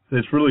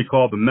 It's really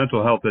called the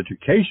mental health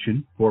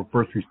education for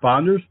first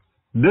responders.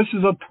 This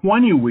is a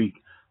 20-week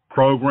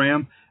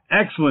program,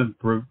 excellent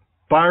for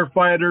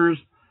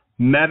firefighters,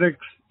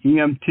 medics,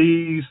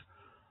 EMTs,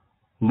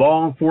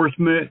 law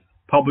enforcement,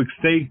 public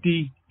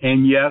safety,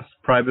 and yes,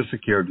 private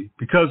security.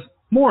 Because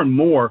more and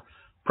more,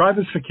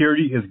 private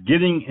security is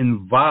getting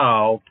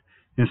involved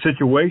in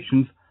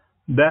situations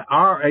that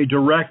are a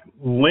direct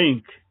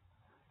link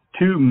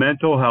to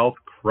mental health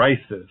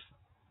crisis.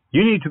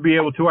 You need to be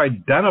able to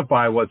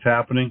identify what's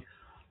happening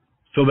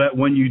so that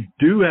when you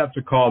do have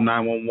to call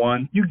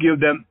 911, you give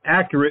them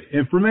accurate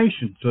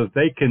information so that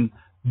they can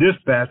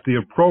dispatch the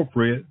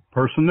appropriate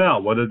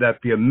personnel, whether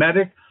that be a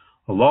medic,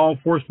 a law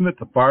enforcement,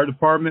 the fire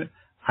department.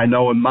 I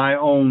know in my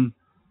own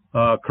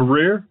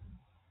career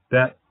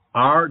that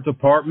our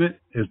department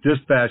is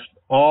dispatched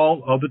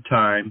all of the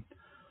time.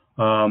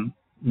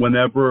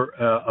 Whenever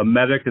a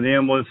medic and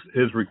ambulance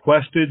is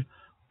requested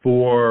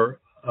for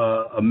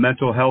a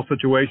mental health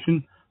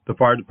situation, the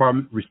fire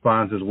department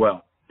responds as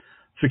well.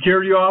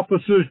 Security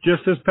officers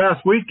just this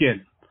past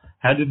weekend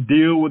had to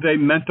deal with a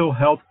mental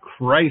health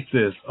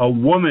crisis. A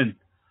woman,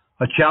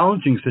 a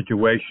challenging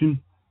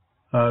situation.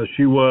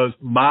 She was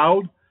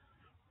loud,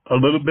 a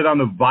little bit on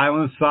the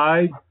violent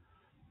side.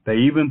 They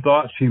even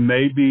thought she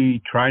may be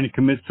trying to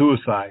commit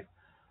suicide.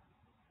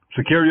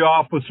 Security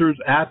officers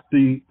at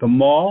the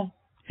mall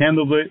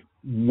handled it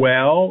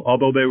well,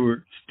 although they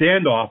were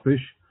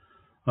standoffish.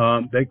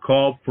 They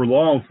called for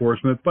law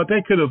enforcement, but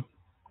they could have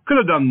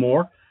done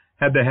more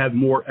had they had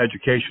more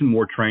education,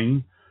 more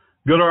training.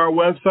 Go to our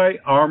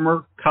website,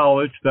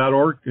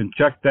 armourcollege.org, and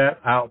check that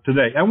out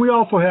today. And we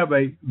also have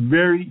a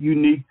very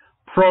unique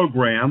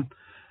program.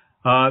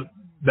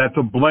 That's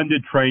a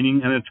blended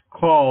training, and it's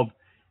called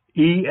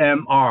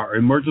EMR,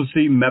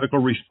 Emergency Medical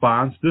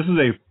Response. This is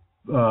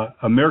a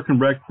American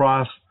Red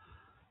Cross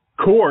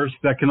course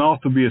that can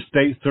also be a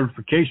state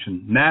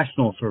certification,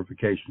 national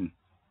certification.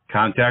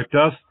 Contact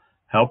us,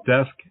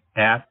 helpdesk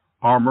at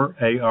Armour,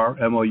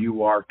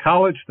 ARMOUR,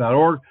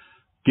 college.org.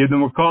 Give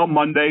them a call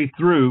Monday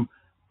through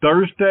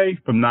Thursday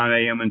from 9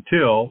 a.m.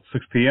 until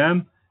 6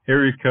 p.m.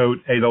 Area code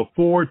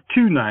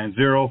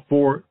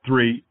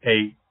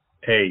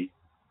 804-290-4388.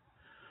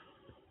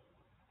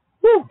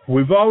 Whew,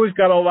 we've always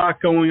got a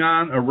lot going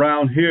on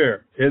around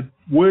here. It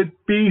would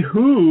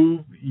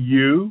behoove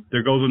you.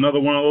 There goes another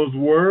one of those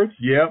words.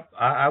 Yep,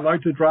 I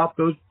like to drop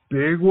those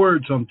big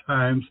words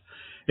sometimes.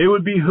 It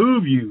would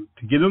behoove you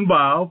to get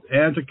involved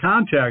and to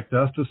contact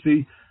us to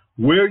see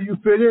where you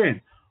fit in,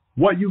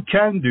 what you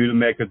can do to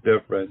make a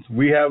difference.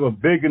 We have a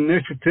big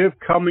initiative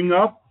coming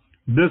up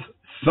this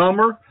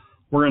summer.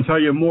 We're going to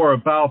tell you more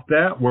about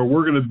that, where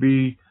we're going to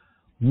be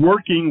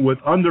working with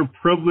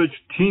underprivileged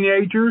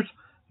teenagers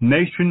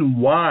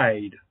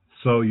nationwide.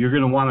 So you're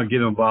going to want to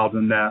get involved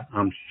in that,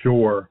 I'm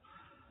sure.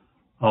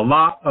 A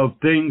lot of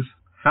things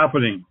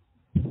happening.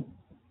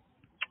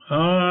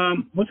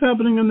 What's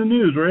happening in the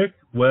news, Rick?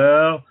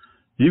 Well,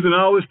 you can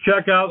always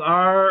check out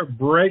our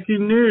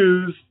breaking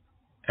news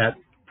at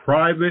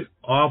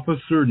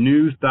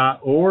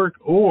privateofficernews.org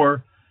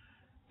or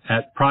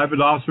at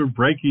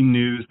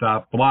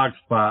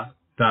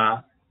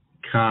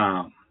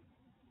privateofficerbreakingnews.blogspot.com.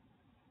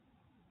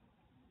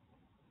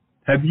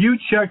 Have you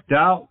checked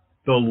out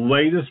the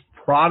latest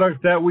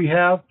product that we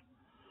have?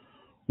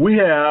 We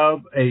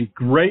have a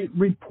great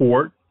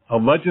report, a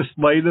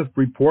legislative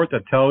report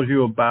that tells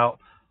you about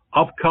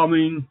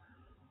upcoming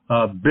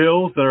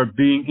bills that are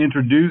being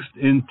introduced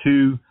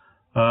into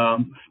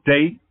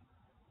state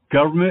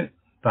government,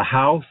 the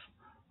House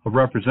of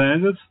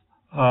Representatives,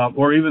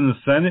 or even the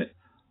Senate,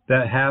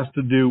 that has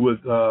to do with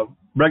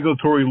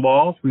regulatory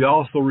laws. We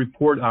also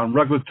report on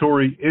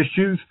regulatory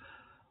issues,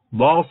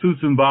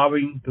 lawsuits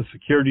involving the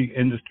security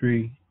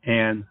industry,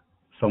 and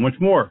so much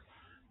more.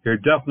 You're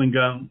definitely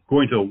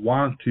going to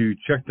want to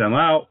check them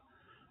out.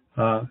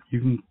 You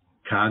can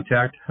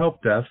contact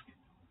helpdesk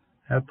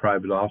at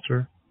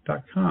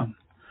privateofficer.com.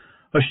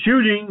 A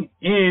shooting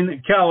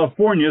in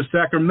California,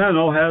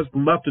 Sacramento, has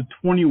left a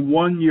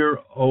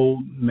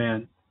 21-year-old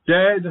man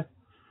dead.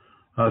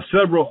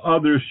 Several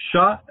others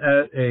shot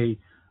at a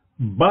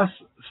bus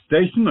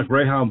station, a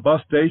Greyhound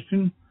bus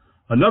station.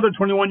 Another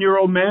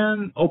 21-year-old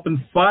man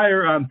opened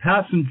fire on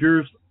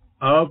passengers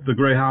of the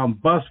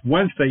Greyhound bus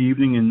Wednesday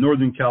evening in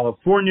Northern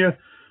California,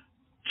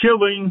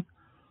 killing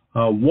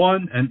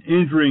one and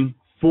injuring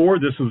four.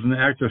 This was an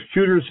active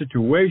shooter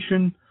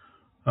situation.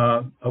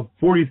 A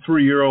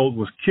 43-year-old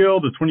was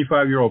killed. A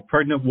 25-year-old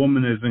pregnant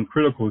woman is in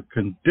critical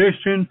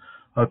condition.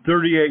 A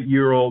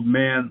 38-year-old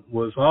man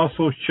was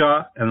also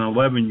shot, and an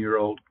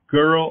 11-year-old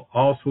girl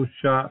also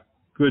shot.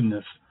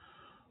 Goodness.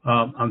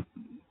 The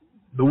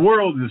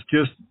world is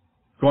just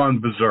gone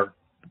berserk.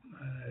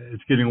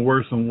 It's getting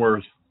worse and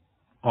worse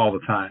all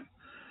the time.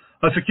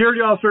 A security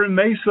officer in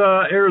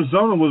Mesa,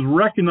 Arizona, was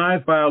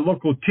recognized by a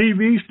local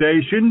TV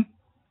station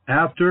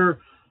after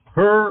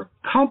her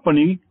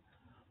company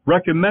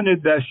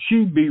recommended that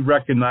she be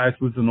recognized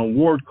with an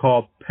award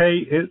called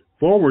Pay It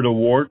Forward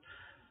Award.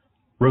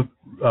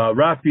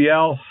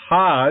 Raphael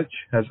Hodge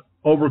has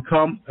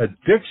overcome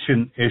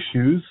addiction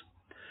issues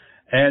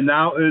and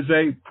now is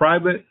a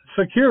private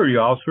security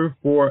officer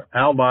for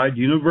Allied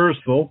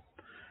Universal.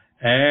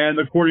 And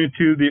according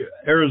to the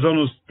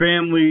Arizona's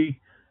Family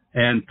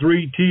and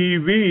 3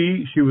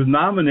 TV, she was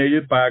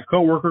nominated by a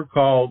coworker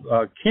called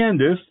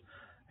Candace.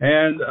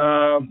 And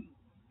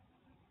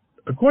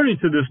according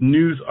to this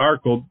news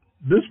article,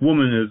 this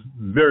woman is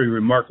very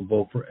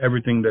remarkable for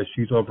everything that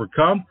she's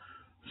overcome.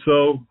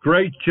 So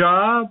great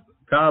job.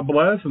 God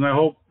bless. And I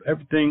hope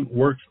everything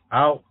works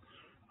out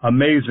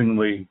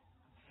amazingly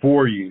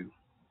for you.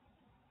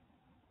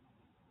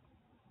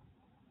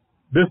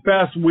 This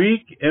past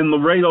week in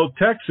Laredo,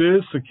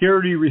 Texas,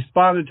 security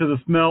responded to the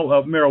smell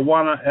of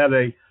marijuana at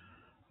a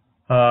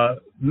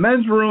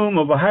men's room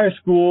of a high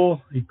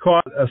school. He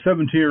caught a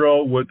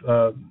 17-year-old with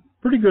a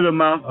pretty good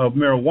amount of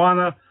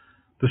marijuana.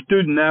 The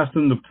student asked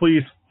him to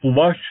please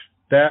flush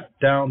that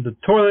down the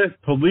toilet.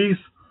 Police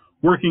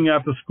working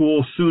at the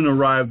school soon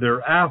arrived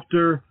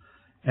thereafter,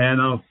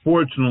 and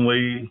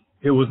unfortunately,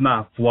 it was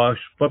not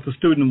flushed, but the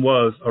student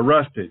was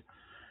arrested.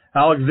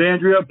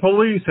 Alexandria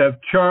police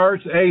have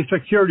charged a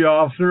security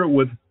officer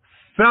with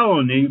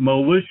felony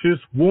malicious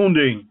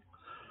wounding.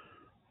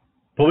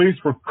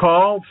 Police were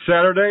called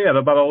Saturday at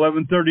about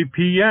 11:30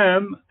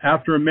 p.m.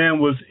 after a man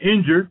was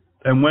injured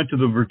and went to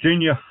the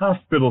Virginia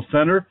Hospital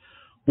Center,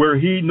 where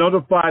he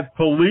notified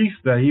police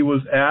that he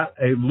was at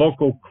a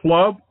local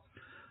club.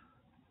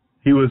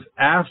 He was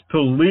asked to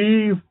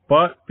leave,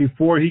 but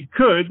before he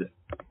could,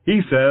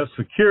 he says,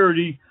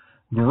 security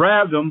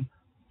grabbed him,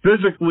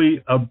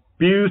 physically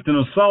abused and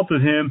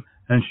assaulted him,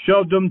 and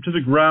shoved him to the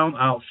ground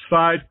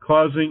outside,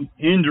 causing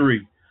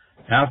injury.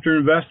 After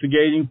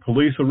investigating,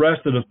 police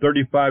arrested a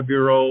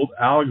 35-year-old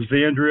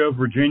Alexandria,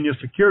 Virginia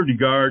security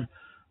guard.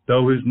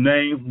 though his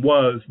name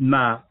was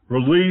not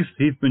released.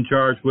 He's been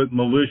charged with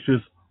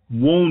malicious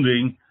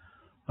wounding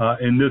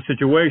in this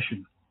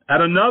situation.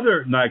 At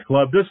another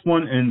nightclub, this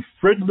one in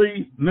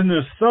Fridley,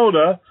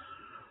 Minnesota,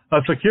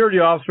 a security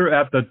officer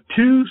at the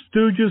Two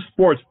Stooges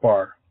Sports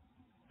Bar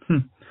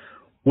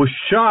was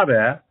shot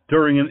at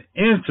during an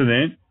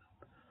incident.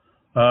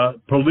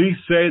 Police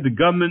say the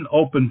gunman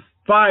opened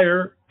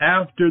fire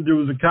after there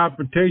was a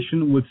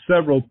confrontation with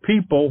several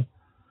people.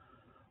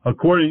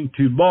 According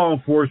to law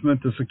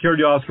enforcement, the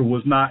security officer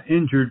was not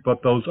injured,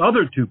 but those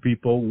other two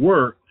people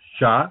were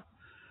shot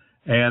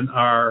and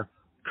are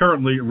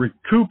currently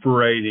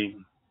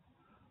recuperating.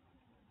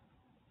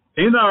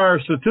 In our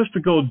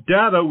statistical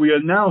data, we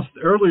announced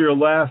earlier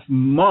last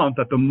month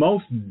that the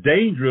most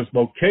dangerous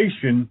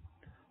location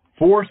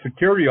for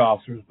security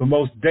officers, the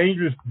most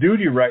dangerous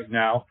duty right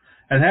now,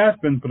 and has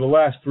been for the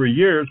last 3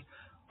 years,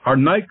 are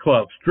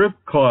nightclubs, strip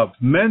clubs,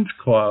 men's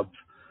clubs,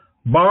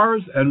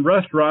 bars, and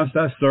restaurants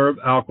that serve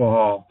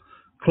alcohol,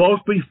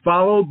 closely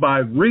followed by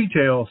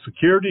retail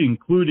security,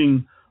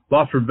 including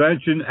loss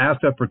prevention,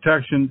 asset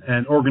protection,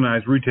 and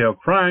organized retail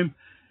crime.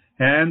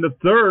 And the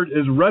third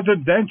is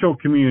residential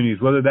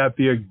communities, whether that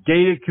be a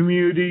gated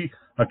community,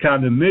 a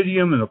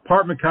condominium, an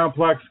apartment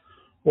complex,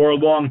 or a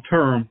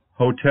long-term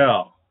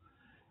hotel.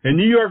 In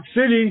New York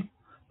City,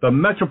 the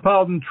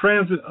Metropolitan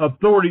Transit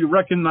Authority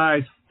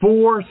recognized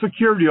 4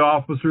 security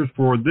officers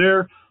for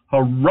their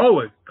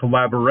heroic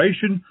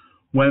collaboration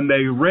when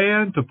they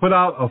ran to put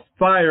out a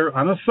fire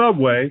on a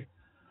subway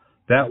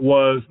that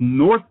was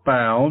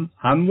northbound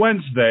on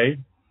Wednesday,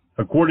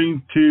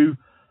 according to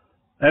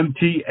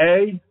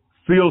MTA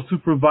Field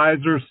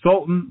Supervisor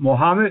Sultan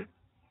Mohammed.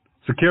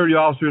 Security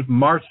officers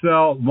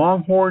Marcel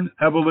Longhorn,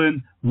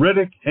 Evelyn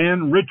Riddick,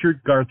 and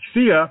Richard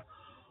Garcia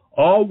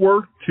all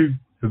worked to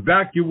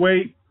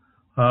evacuate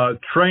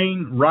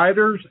train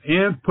riders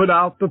and put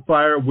out the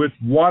fire with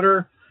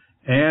water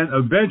and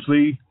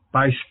eventually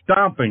by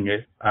stomping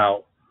it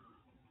out.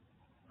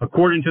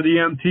 According to the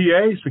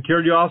MTA,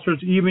 security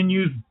officers even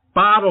used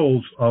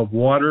bottles of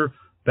water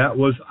that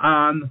was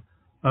on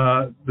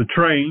the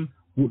train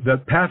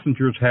that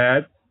passengers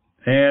had,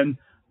 and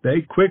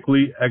they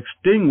quickly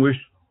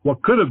extinguished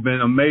what could have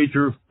been a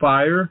major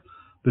fire.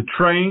 The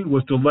train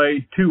was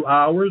delayed 2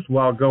 hours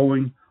while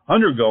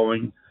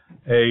undergoing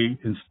a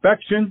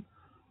inspection.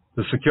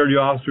 The security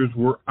officers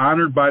were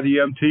honored by the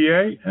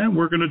MTA, and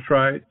we're going to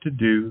try to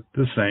do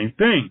the same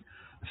thing.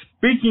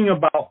 Speaking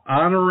about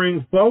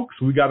honoring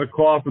folks, we got a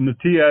call from the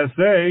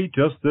TSA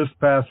just this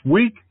past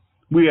week.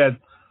 We had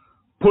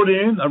put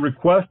in a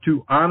request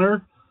to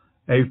honor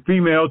a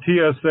female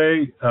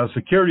TSA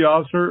security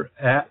officer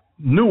at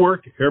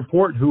Newark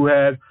Airport who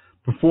had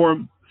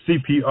performed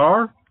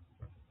CPR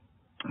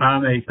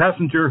on a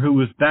passenger who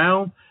was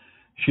down.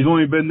 She'd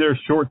only been there a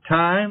short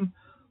time.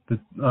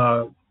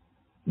 A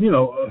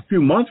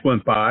few months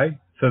went by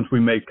since we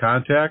made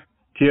contact.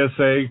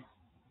 TSA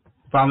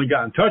finally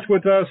got in touch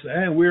with us,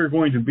 and we're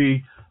going to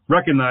be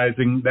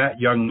recognizing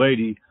that young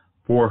lady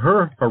for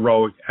her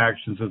heroic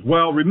actions as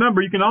well.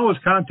 Remember, you can always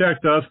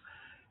contact us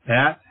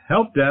at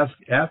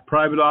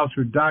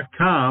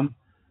helpdesk@privateofficer.com,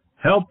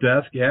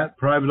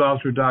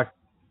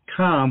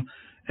 helpdesk@privateofficer.com,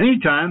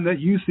 anytime that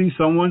you see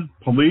someone,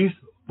 police,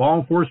 law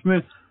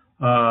enforcement,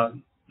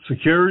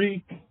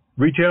 security,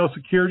 retail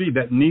security,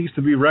 that needs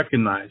to be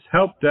recognized.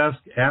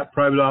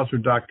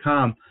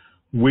 Helpdesk@privateofficer.com.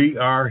 We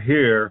are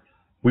here.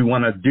 We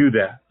want to do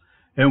that.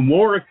 In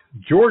Warwick,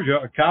 Georgia,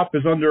 a cop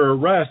is under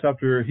arrest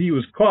after he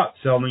was caught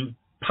selling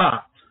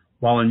pot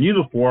while in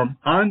uniform,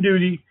 on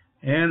duty,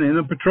 and in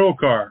a patrol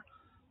car.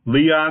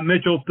 Leon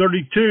Mitchell,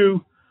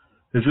 32,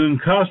 is in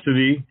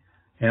custody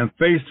and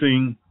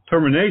facing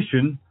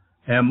termination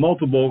and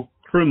multiple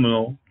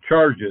criminal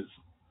charges.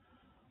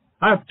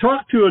 I've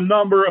talked to a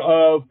number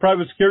of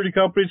private security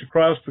companies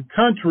across the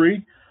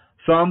country.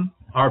 Some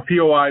are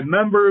POI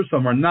members,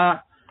 some are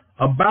not,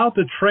 about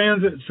the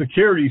transit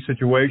security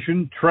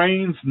situation.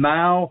 Trains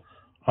now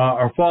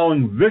are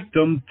falling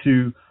victim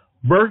to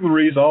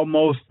burglaries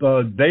almost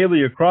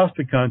daily across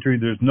the country.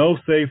 There's no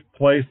safe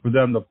place for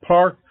them to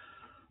park.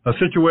 A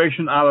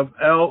situation out of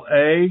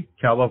L.A.,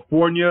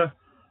 California,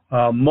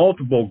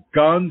 multiple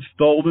guns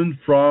stolen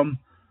from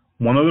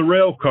one of the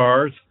rail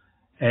cars,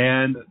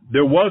 and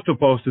there was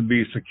supposed to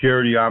be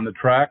security on the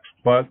tracks,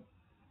 but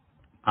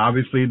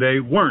obviously they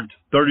weren't.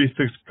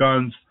 36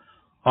 guns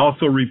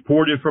also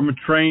reported from a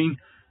train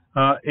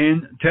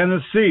in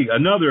Tennessee.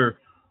 Another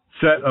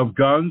set of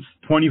guns,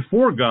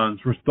 24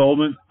 guns, were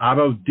stolen out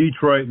of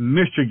Detroit,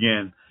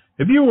 Michigan.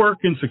 If you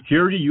work in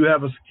security, you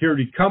have a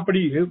security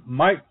company, it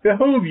might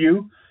behoove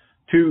you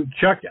to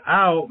check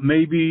out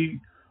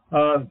maybe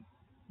the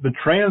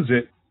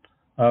transit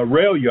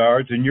rail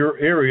yards in your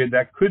area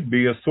that could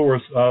be a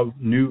source of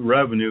new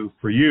revenue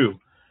for you.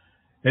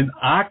 In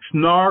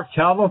Oxnard,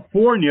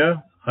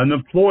 California, an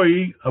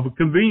employee of a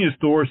convenience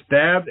store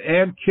stabbed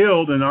and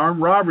killed an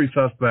armed robbery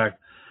suspect.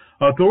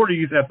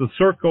 Authorities at the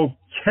Circle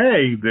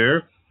K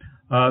there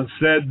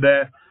said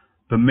that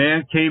the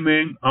man came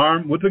in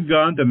armed with a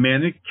gun,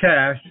 demanded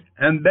cash,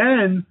 and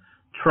then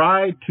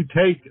tried to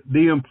take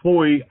the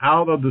employee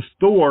out of the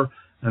store,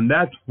 and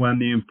that's when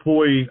the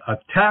employee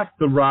attacked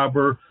the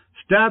robber,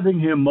 stabbing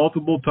him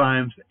multiple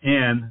times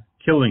and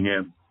killing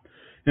him.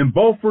 In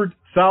Beaufort,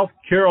 South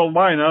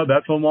Carolina,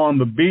 that's along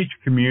the beach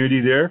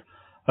community there,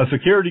 a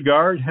security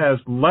guard has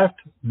left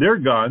their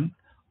gun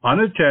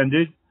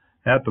unattended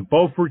at the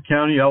Beaufort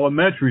County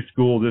Elementary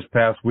School this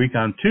past week.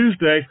 On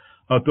Tuesday,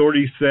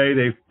 authorities say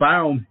they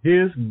found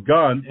his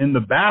gun in the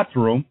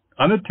bathroom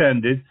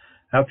unattended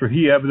after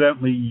he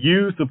evidently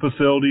used the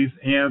facilities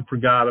and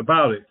forgot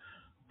about it.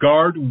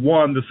 Guard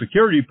 1, the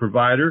security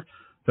provider,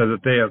 said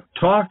that they have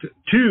talked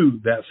to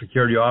that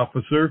security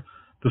officer.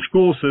 The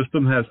school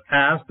system has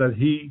asked that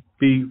he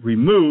be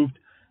removed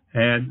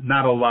and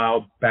not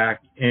allowed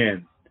back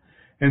in.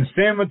 In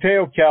San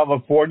Mateo,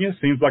 California,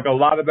 seems like a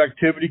lot of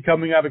activity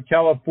coming out of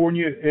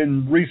California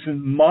in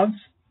recent months.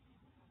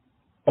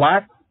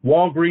 Black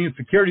Walgreens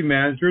security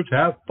managers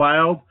have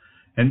filed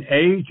an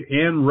age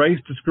and race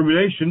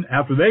discrimination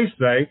after they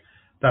say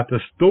that the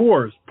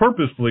stores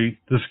purposely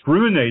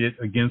discriminated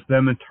against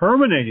them and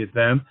terminated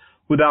them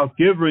without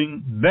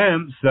giving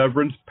them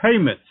severance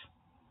payments.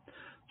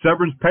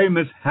 Severance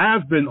payments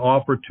have been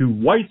offered to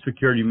white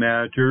security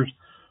managers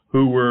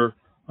who were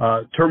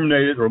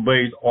terminated or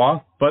laid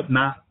off, but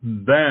not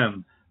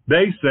them.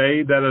 They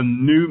say that a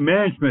new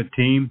management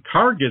team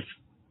targets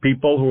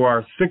people who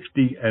are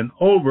 60 and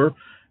over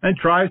and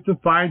tries to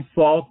find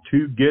fault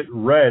to get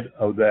rid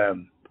of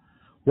them.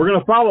 We're going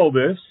to follow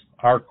this.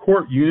 Our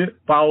court unit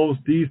follows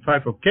these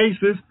type of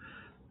cases,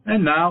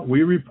 and now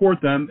we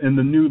report them in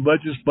the new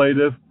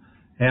legislative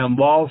and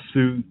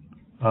lawsuit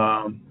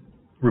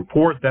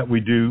report that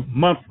we do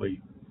monthly.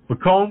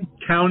 Macomb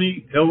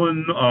County,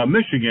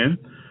 Michigan,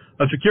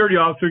 a security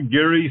officer,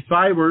 Gary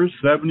Cybers,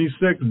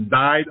 76,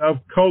 died of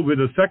COVID.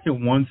 A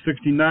second one,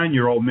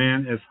 69-year-old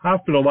man, is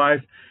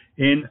hospitalized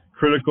in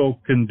critical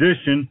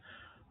condition.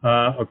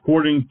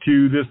 According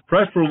to this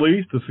press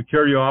release, the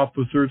security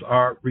officers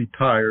are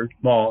retired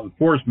law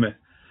enforcement.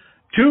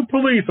 2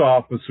 police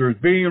officers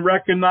being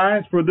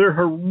recognized for their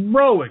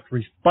heroic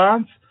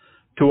response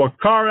to a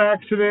car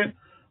accident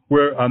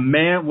where a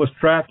man was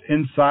trapped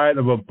inside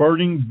of a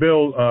burning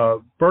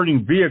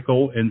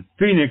vehicle in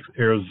Phoenix,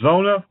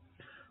 Arizona.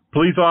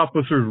 Police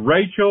officers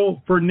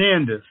Rachel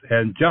Fernandez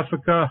and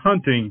Jessica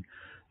Hunting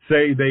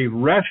say they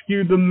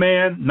rescued the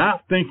man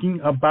not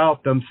thinking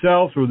about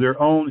themselves or their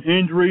own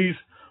injuries,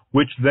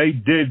 which they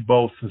did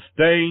both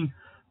sustain.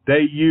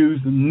 They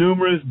used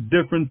numerous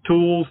different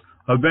tools.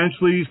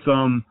 Eventually,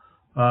 some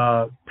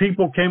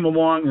people came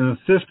along and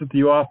assisted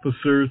the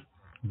officers.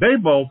 They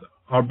both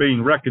are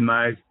being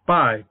recognized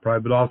by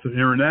Private Officer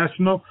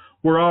International.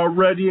 We're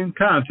already in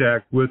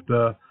contact with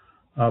the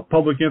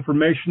Public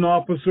Information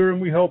Officer,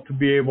 and we hope to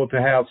be able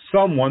to have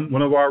someone,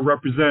 one of our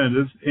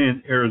representatives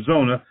in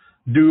Arizona,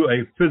 do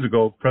a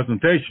physical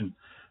presentation.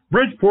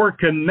 Bridgeport,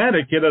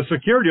 Connecticut, a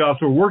security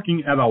officer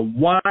working at a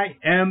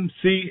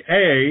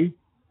YMCA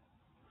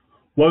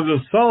was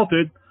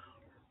assaulted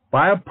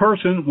by a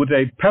person with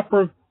a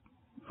pepper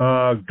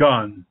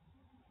gun.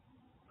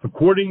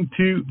 According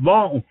to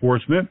law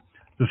enforcement,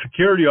 the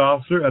security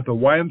officer at the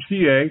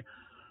YMCA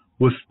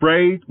was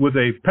sprayed with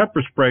a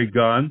pepper spray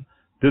gun.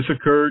 This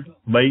occurred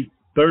late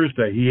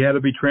Thursday. He had to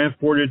be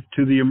transported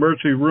to the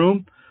emergency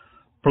room.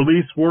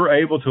 Police were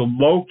able to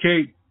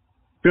locate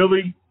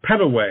Billy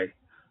Petaway,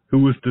 who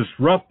was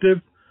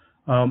disruptive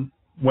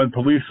when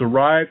police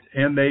arrived,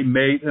 and they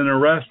made an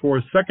arrest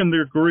for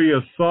second-degree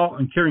assault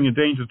and carrying a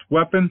dangerous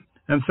weapon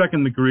and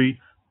second-degree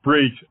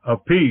breach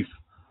of peace.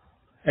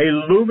 A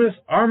Loomis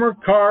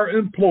Armored Car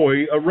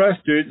employee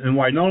arrested in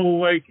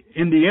Winona Lake,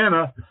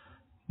 Indiana,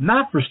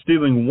 not for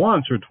stealing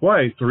once or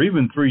twice or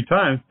even 3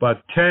 times,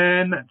 but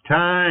 10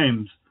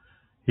 times.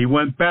 He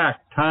went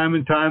back time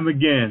and time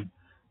again.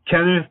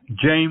 Kenneth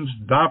James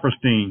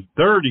Dopperstein,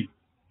 30,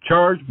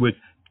 charged with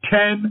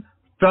 10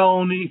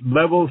 felony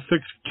level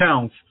 6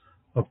 counts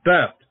of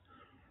theft.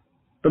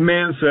 The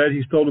man said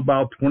he stole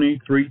about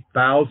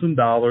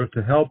 $23,000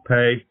 to help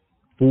pay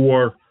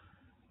for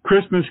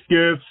Christmas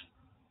gifts,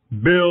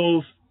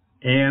 bills,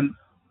 and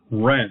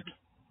rent.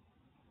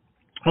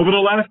 Over the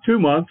last 2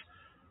 months,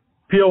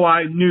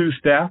 POI news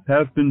staff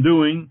has been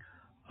doing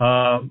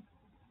an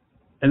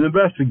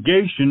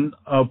investigation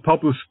of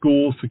public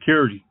school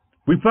security.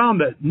 We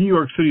found that New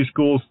York City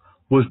schools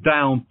was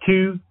down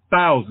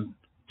 2,000.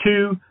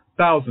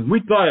 2,000.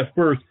 We thought at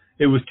first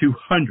it was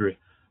 200.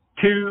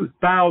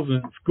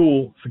 2,000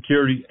 school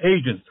security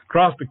agents.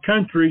 Across the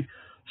country,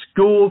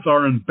 schools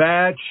are in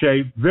bad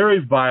shape, very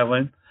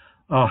violent,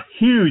 a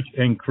huge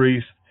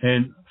increase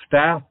in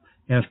staff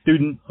and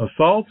student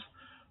assaults,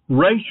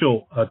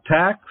 racial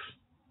attacks,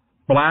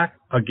 black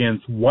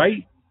against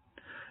white,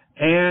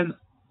 and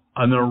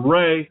an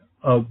array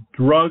of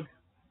drug,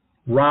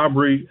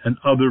 robbery, and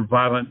other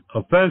violent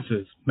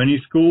offenses.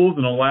 Many schools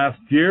in the last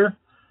year,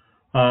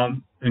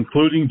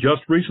 including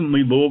just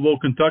recently Louisville,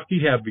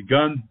 Kentucky, have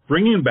begun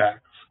bringing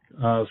back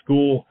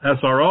school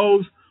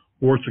SROs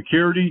or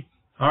security.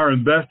 Our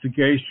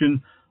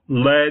investigation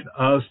led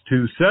us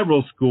to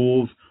several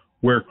schools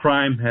where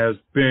crime has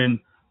been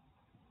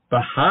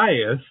the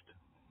highest,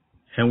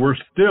 and we're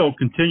still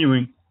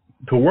continuing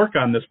to work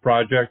on this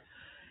project,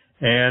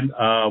 and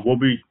we'll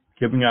be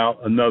giving out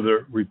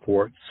another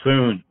report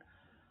soon.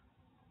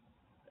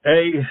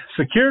 A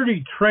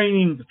security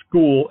training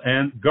school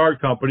and guard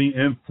company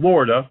in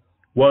Florida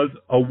was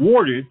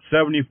awarded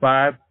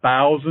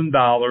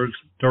 $75,000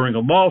 during a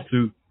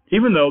lawsuit,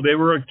 even though they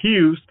were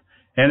accused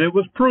and it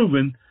was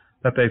proven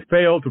that they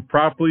failed to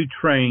properly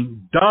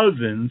train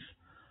dozens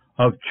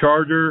of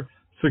charter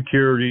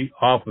security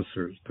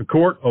officers. The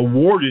court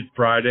awarded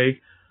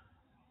Friday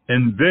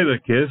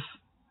Invictus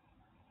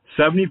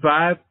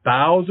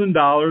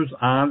 $75,000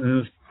 on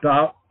an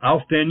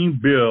outstanding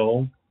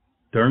bill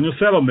during the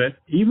settlement,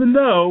 even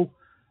though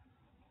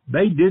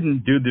they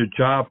didn't do their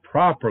job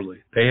properly.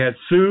 They had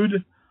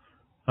sued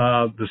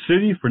the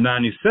city for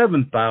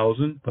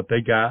 $97,000, but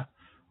they got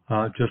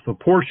just a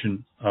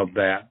portion of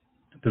that.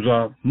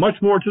 There's much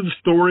more to the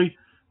story.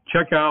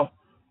 Check out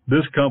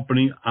this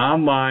company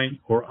online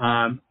or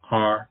on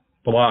our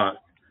blog.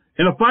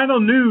 In a final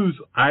news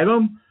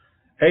item,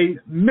 a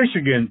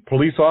Michigan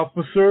police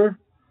officer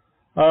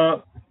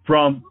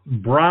from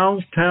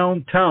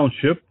Brownstown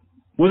Township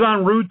was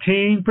on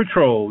routine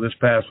patrol this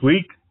past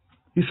week.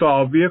 He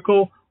saw a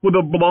vehicle with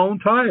a blown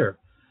tire.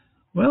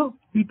 Well,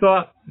 he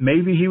thought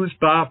maybe he would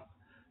stop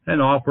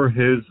and offer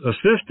his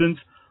assistance,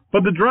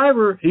 but the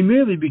driver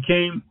immediately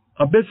became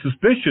a bit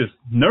suspicious,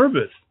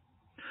 nervous.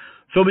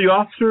 So the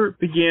officer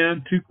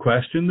began to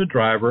question the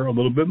driver a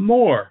little bit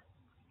more.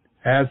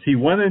 As he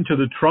went into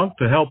the trunk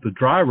to help the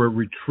driver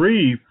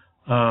retrieve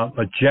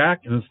a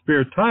jack and a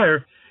spare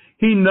tire,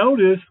 he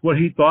noticed what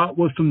he thought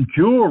was some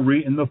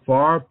jewelry in the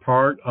far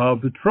part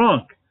of the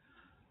trunk.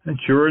 And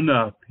sure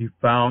enough, he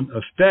found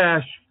a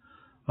stash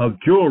of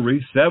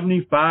jewelry,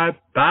 $75,000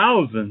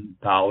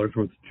 worth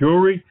of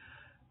jewelry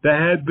that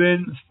had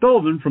been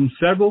stolen from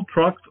several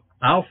trucks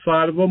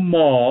outside of a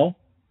mall,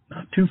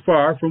 not too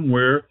far from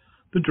where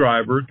the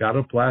driver got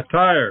a flat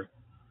tire.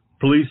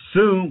 Police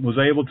soon was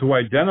able to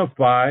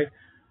identify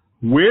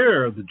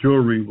where the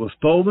jewelry was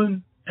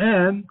stolen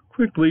and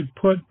quickly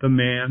put the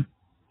man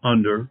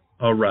under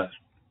arrest.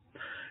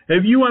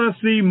 If you want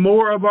to see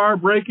more of our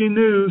breaking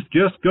news,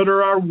 just go to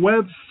our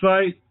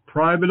website,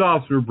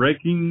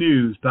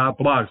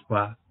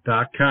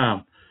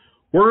 privateofficerbreakingnews.blogspot.com.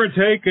 We're going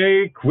to take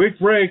a quick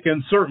break,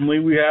 and certainly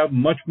we have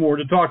much more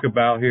to talk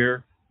about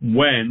here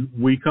when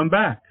we come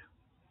back.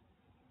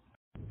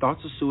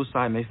 Thoughts of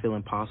suicide may feel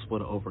impossible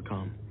to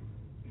overcome,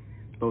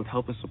 but with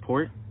help and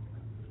support,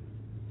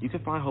 you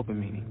can find hope and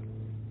meaning.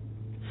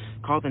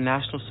 Call the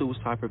National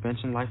Suicide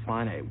Prevention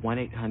Lifeline at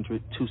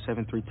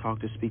 1-800-273-TALK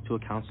to speak to a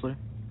counselor,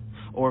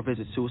 or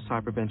visit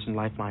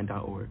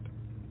suicidepreventionlifeline.org.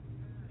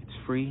 It's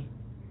free,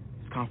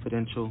 it's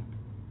confidential,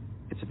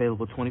 it's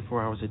available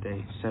 24 hours a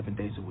day, 7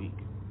 days a week.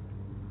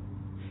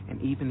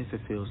 And even if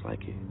it feels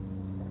like it,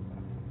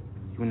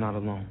 you're not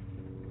alone.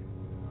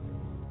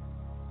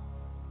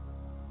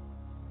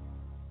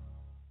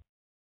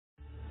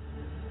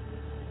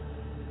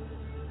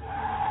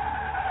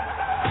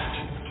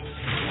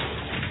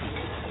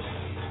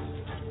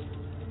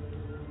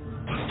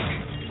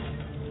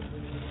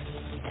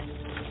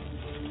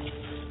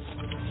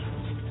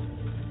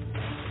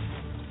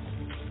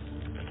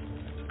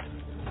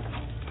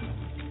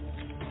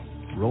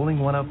 Rolling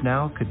one up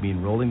now could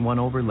mean rolling one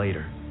over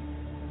later.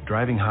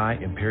 Driving high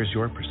impairs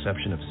your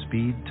perception of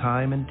speed,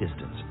 time, and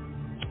distance.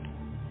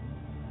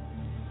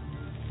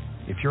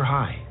 If you're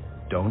high,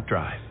 don't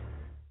drive.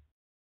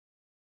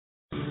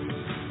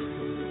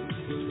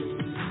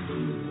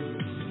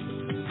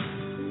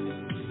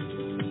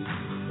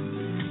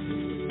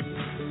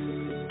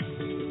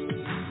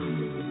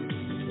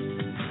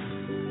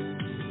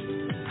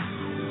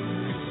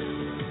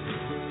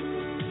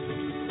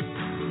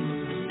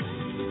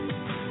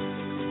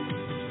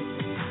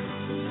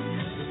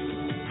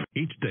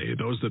 Each day,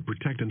 those that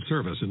protect and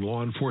service in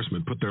law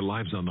enforcement put their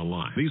lives on the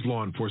line. These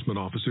law enforcement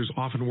officers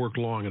often work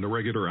long and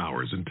irregular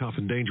hours in tough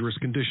and dangerous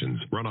conditions,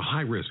 run a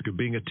high risk of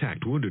being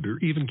attacked, wounded, or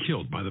even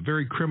killed by the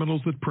very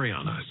criminals that prey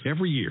on us.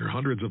 Every year,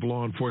 hundreds of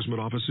law enforcement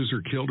officers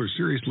are killed or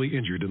seriously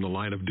injured in the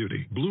line of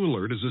duty. Blue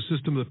Alert is a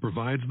system that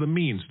provides the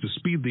means to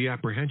speed the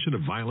apprehension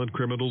of violent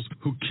criminals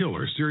who kill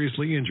or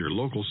seriously injure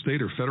local,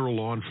 state, or federal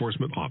law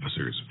enforcement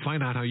officers.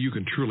 Find out how you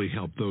can truly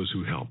help those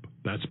who help.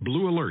 That's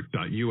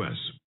bluealert.us.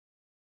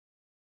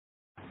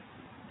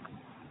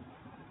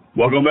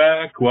 Welcome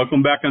back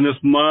on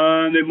this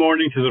Monday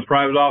morning to the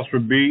Private Officer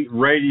Beat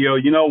Radio.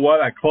 You know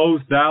what? I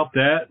closed out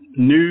that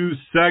news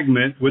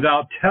segment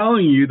without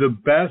telling you the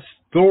best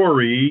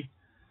story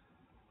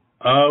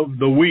of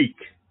the week.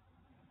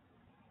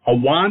 A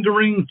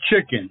wandering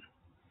chicken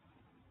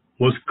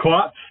was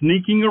caught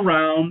sneaking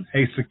around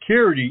a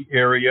security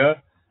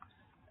area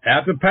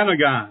at the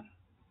Pentagon.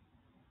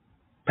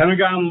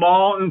 Pentagon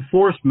law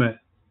enforcement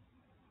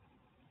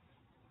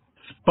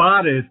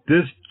spotted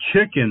this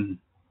chicken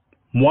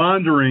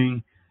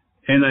wandering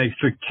in a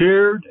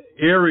secured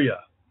area.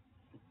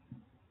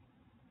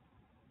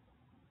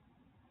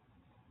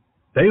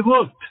 They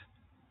looked.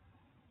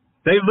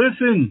 They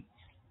listened.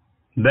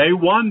 They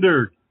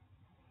wondered.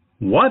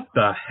 What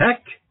the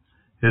heck?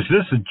 Is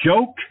this a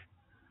joke?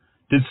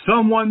 Did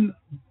someone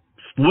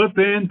slip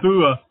in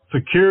through a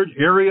secured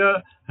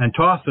area and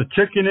toss a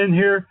chicken in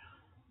here?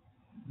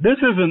 This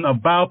isn't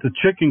about the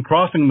chicken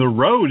crossing the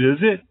road, is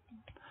it?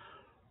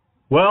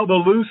 Well, the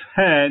loose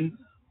hen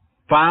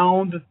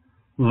found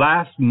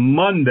last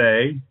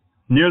Monday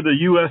near the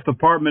U.S.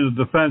 Department of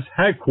Defense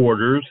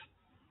headquarters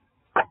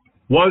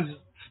was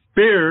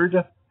spared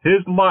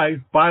his life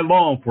by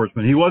law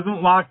enforcement. He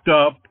wasn't locked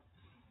up.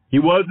 He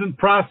wasn't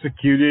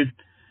prosecuted.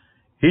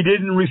 He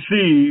didn't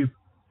receive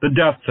the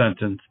death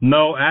sentence.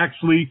 No,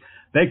 actually,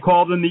 they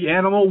called in the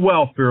Animal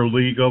Welfare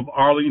League of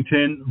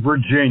Arlington,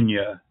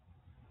 Virginia.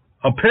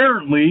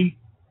 Apparently,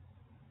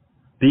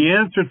 the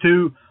answer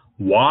to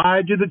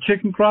why did the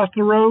chicken cross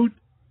the road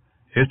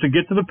is to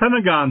get to the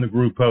Pentagon, the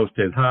group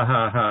posted. Ha,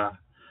 ha, ha.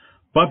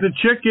 But the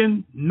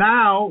chicken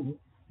now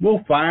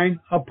will find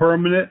a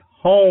permanent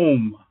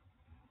home.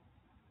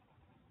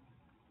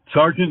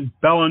 Sergeant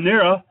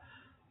Bellanera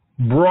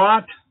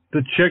brought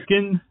the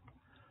chicken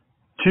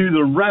to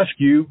the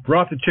rescue,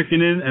 brought the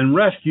chicken in and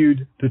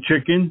rescued the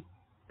chicken,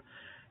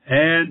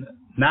 and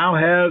now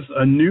has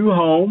a new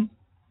home.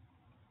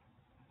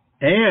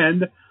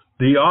 And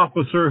the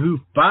officer who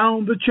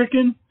found the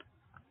chicken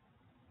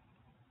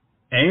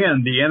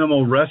and the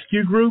animal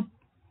rescue group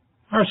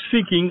are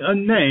seeking a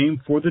name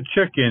for the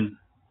chicken.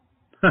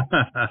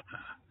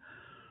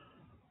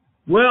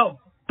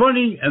 Well,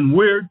 funny and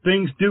weird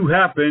things do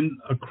happen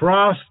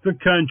across the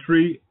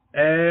country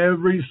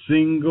every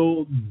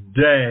single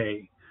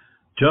day.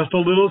 Just a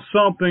little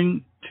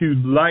something to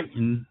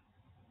lighten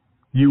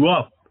you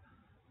up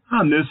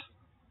on this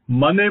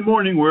Monday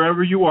morning,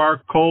 wherever you are,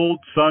 cold,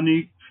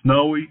 sunny,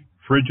 snowy,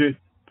 frigid.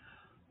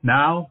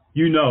 Now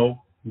you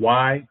know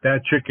why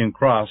that chicken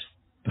crossed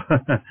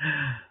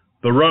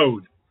the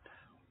road.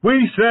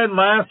 We said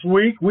last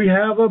week we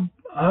have a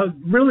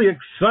really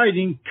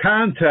exciting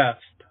contest.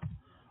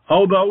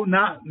 Although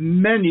not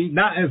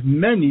as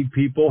many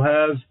people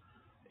has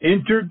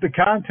entered the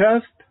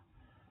contest,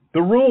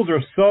 the rules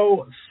are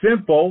so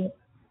simple.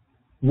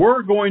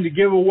 We're going to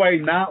give away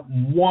not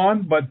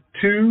one, but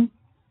 2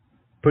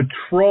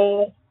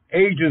 patrol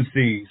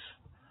agencies.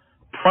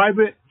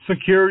 Private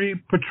Security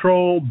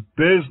Patrol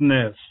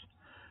Business.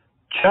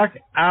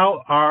 Check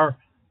out our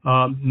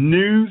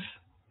news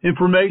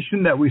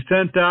information that we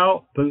sent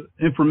out, the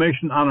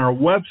information on our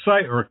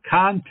website, or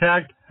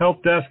contact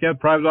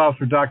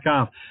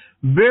helpdesk@privateofficer.com.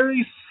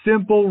 Very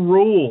simple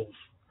rules.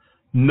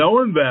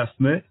 No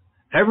investment.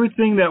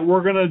 Everything that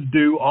we're going to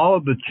do, all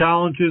of the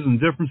challenges and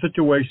different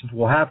situations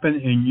will happen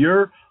in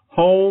your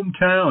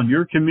hometown,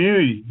 your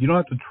community. You don't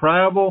have to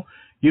travel.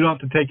 You don't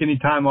have to take any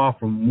time off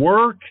from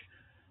work.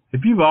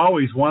 If you've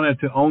always wanted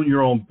to own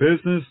your own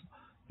business,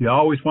 you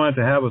always wanted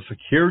to have a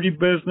security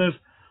business,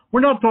 we're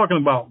not talking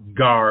about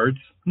guards.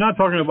 We're not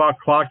talking about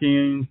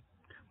clocking.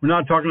 We're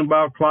not talking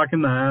about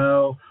clocking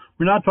out.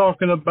 We're not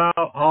talking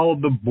about all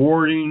of the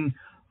board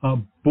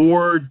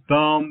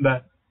thumb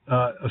that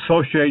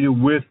associated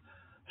with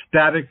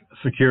static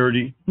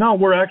security. No,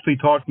 we're actually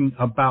talking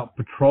about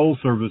patrol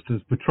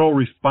services, patrol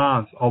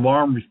response,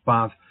 alarm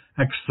response,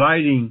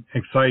 exciting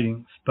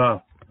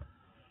stuff.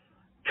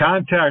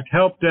 Contact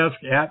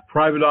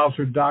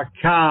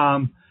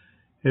helpdesk@privateofficer.com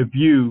if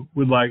you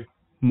would like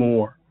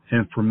more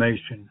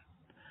information.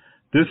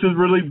 This is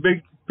really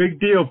big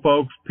deal,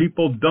 folks.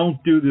 People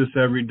don't do this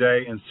every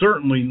day, and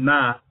certainly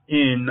not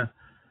in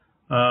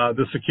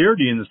the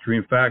security industry.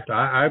 In fact,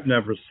 I've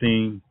never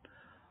seen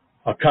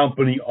a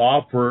company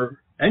offer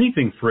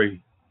anything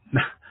free.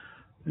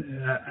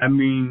 I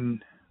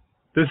mean,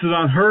 this is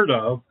unheard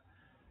of.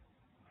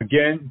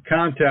 Again,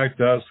 contact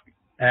us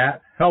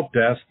at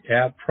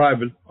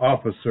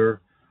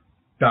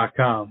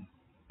helpdesk@privateofficer.com.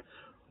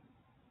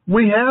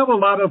 We have a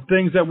lot of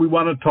things that we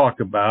want to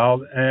talk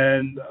about,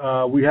 and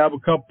we have a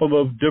couple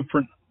of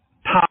different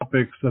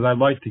topics that I'd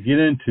like to get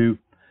into.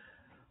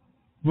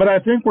 But I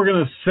think we're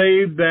going to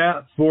save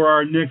that for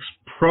our next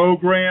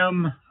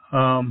program.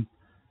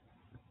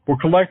 We're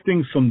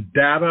collecting some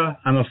data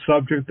on a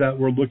subject that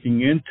we're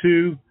looking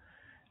into,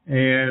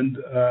 and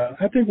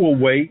I think we'll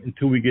wait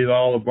until we get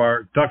all of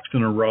our ducks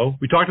in a row.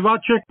 We talked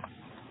about chicken.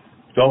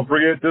 Don't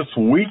forget this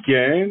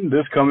weekend,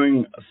 this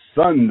coming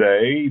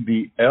Sunday,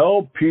 the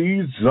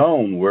LP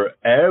Zone, where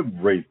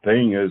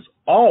everything is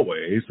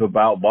always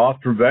about loss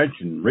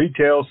prevention,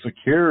 retail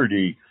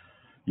security,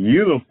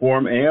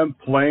 uniform and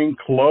plain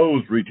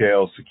clothes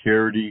retail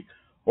security,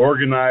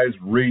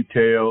 organized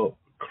retail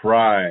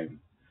crime.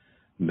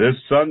 This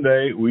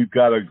Sunday, we've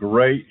got a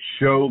great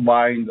show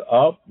lined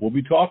up. We'll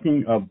be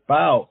talking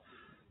about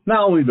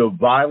not only the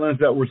violence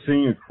that we're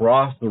seeing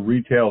across the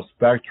retail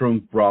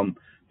spectrum from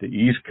the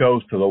East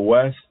Coast to the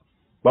West,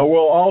 but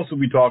we'll also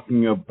be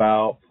talking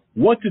about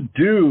what to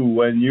do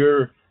when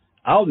you're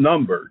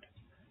outnumbered.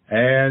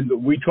 And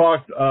we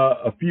talked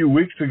a few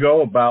weeks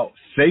ago about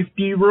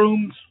safety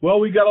rooms. Well,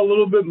 we got a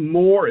little bit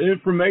more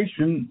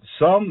information.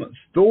 Some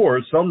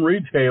stores, some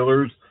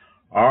retailers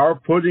are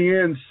putting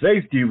in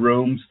safety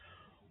rooms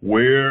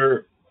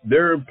where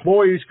their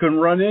employees can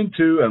run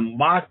into and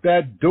lock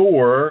that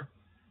door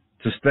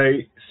to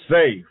stay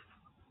safe,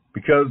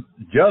 because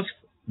just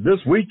this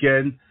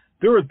weekend,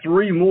 there were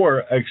 3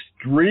 more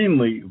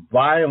extremely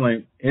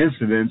violent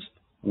incidents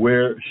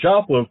where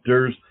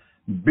shoplifters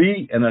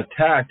beat and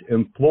attacked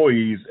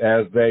employees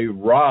as they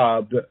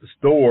robbed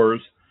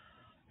stores.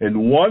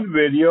 In one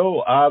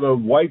video out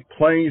of White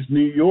Plains, New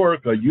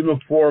York, a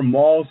uniformed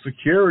mall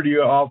security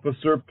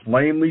officer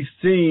plainly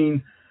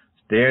seen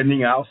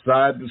standing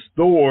outside the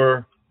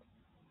store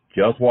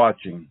just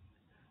watching.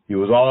 He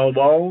was all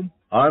alone,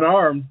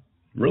 unarmed,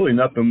 really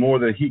nothing more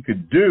that he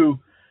could do.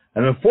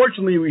 And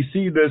unfortunately, we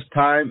see this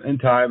time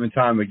and time and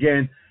time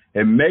again.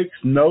 It makes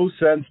no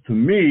sense to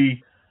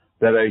me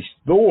that a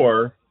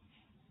store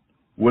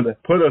would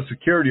put a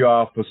security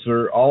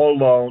officer all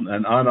alone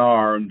and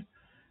unarmed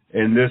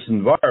in this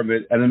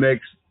environment, and it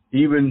makes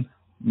even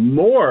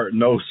more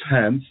no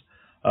sense.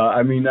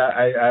 I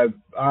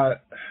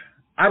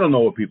don't know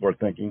what people are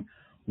thinking.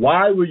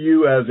 Why would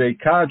you, as a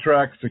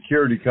contract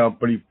security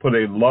company, put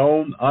a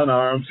lone,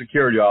 unarmed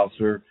security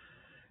officer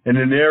in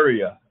an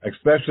area,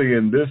 especially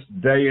in this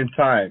day and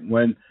time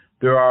when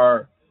there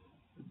are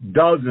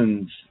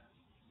dozens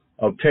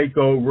of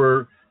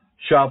takeover,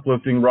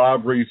 shoplifting,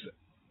 robberies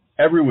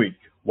every week?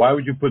 Why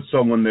would you put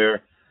someone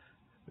there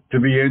to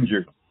be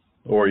injured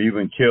or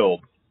even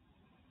killed?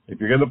 If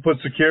you're going to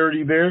put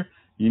security there,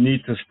 you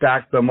need to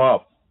stack them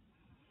up.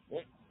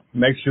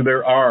 Make sure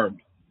they're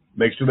armed.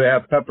 Make sure they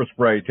have pepper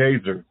spray,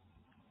 taser.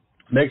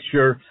 Make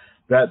sure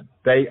that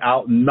they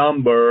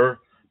outnumber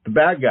the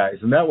bad guys,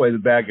 and that way the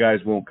bad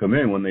guys won't come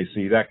in when they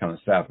see that kind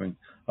of staffing.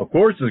 Of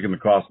course, it's going to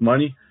cost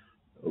money.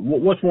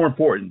 What's more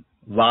important,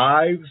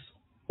 lives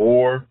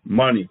or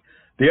money?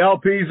 The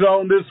LP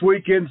Zone this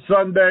weekend,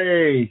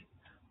 Sunday,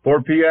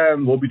 4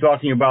 p.m. We'll be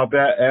talking about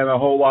that and a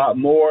whole lot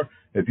more.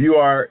 If you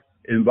are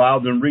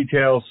involved in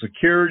retail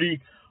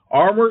security,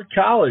 Armored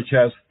College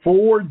has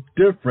 4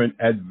 different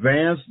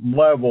advanced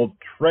level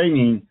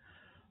training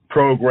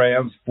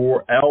programs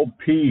for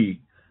LP,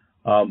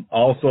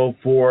 also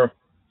for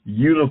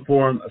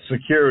uniform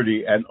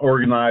security and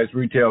organized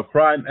retail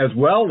crime, as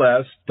well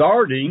as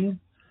starting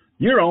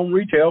your own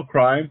retail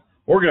crime,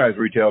 organized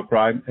retail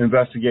crime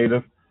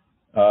investigative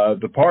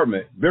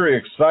department. Very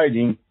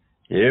exciting.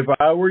 If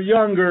I were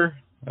younger,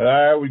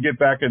 I would get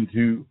back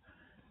into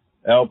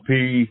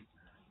LP,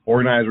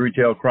 organized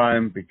retail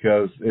crime,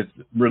 because it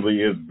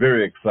really is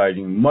very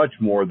exciting, much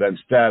more than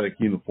static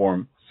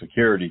uniform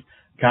security.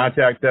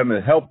 Contact them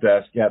at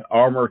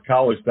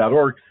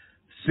helpdesk@armorcollege.org.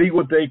 See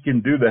what they can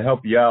do to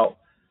help you out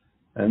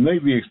and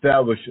maybe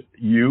establish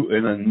you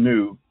in a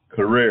new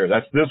career.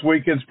 That's this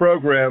weekend's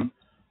program.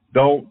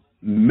 Don't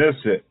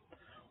miss it.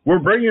 We're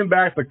bringing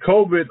back the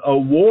COVID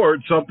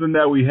Award, something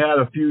that we had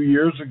a few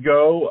years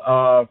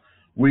ago.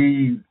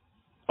 We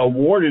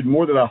awarded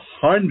more than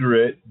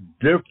 100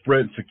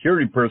 different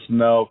security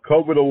personnel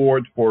COVID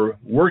awards for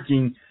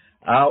working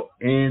out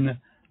in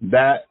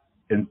that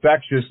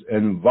infectious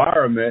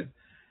environment.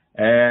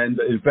 And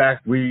in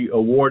fact, we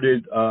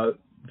awarded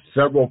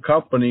several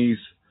companies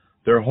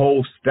their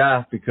whole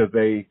staff because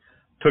they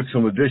took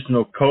some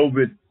additional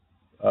COVID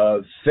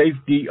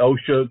safety,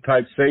 OSHA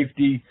type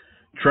safety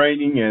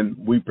training, and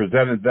we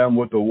presented them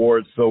with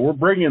awards. So we're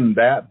bringing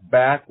that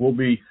back. We'll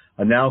be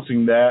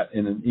announcing that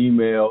in an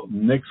email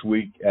next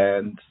week,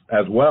 and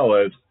as well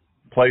as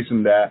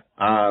placing that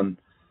on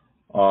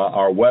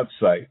our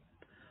website.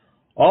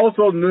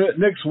 Also,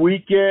 next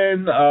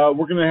weekend,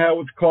 we're going to have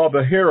what's called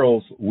the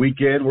Heroes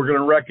Weekend. We're going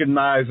to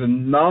recognize a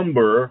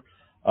number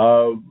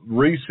of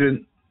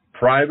recent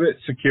private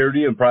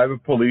security and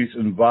private police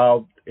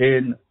involved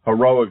in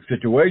heroic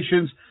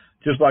situations,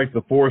 just like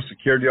the 4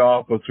 security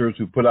officers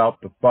who put out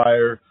the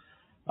fire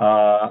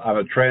on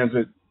a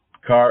transit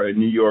car in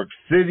New York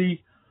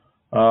City.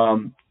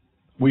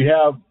 We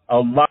have a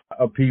lot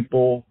of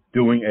people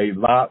doing a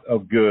lot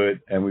of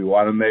good, and we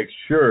want to make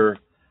sure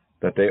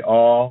that they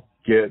all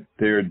get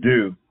their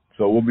due.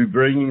 So we'll be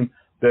bringing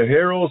the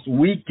Heroes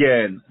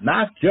Weekend,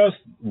 not just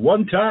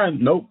one time.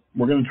 Nope,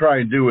 we're going to try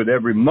and do it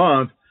every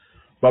month.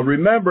 But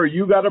remember,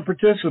 you got to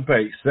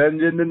participate.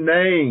 Send in the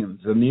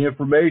names and the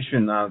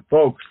information on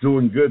folks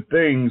doing good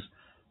things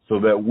so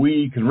that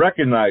we can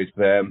recognize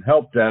them.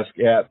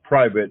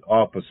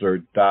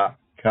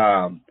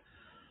 Helpdesk@privateofficer.com.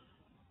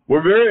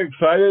 We're very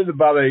excited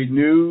about a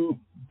new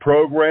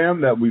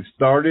program that we've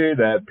started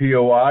at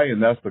POI,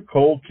 and that's the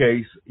Cold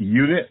Case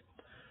Unit.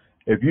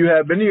 If you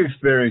have any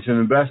experience in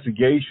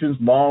investigations,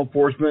 law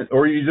enforcement,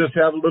 or you just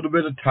have a little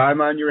bit of time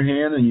on your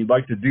hand and you'd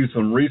like to do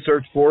some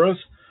research for us,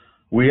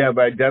 we have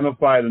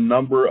identified a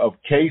number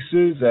of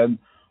cases, and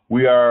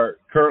we are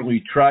currently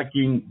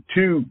tracking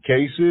 2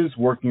 cases,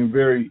 working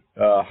very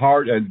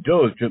hard and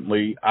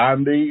diligently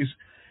on these.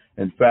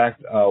 In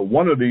fact,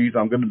 one of these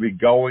I'm going to be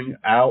going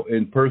out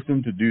in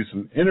person to do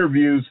some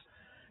interviews.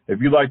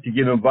 If you'd like to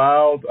get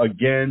involved,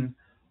 again,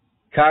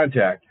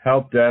 contact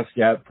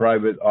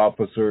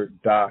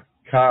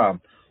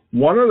helpdesk@privateofficer.com.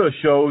 One of the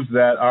shows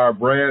that our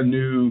brand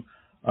new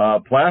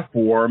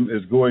platform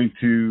is going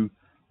to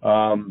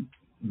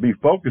be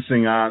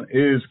focusing on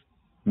is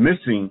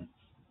missing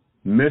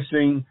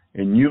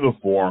in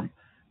uniform.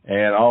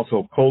 and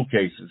also cold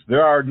cases.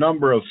 There are a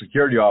number of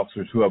security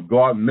officers who have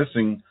gone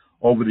missing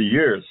over the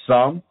years.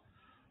 Some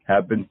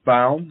have been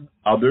found.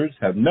 Others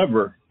have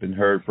never been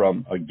heard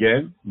from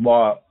again.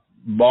 Law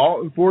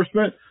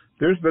enforcement,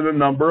 there's been a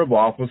number of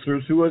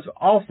officers who has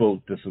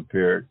also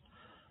disappeared.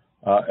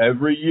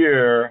 Every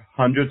year,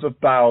 hundreds of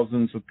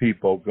thousands of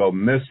people go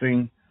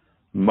missing.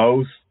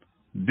 Most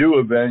do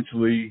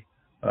eventually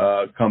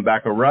come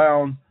back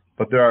around,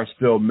 but there are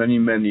still many,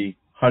 many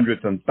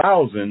hundreds and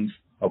thousands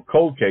of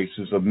cold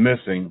cases of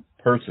missing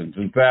persons.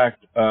 In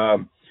fact,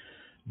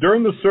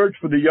 during the search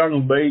for the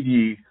young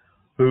lady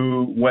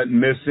who went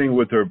missing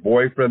with her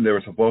boyfriend, they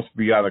were supposed to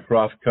be on a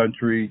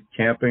cross-country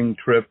camping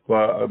trip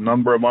a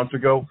number of months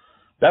ago.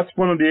 That's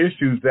one of the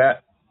issues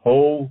that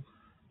whole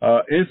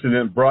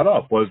incident brought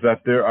up, was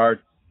that there are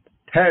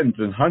tens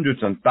and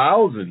hundreds and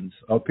thousands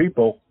of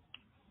people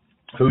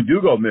who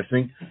do go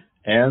missing,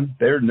 and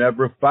they're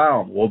never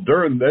found. Well,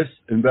 during this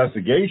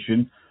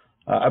investigation,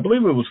 I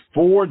believe it was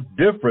 4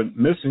 different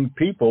missing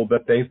people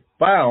that they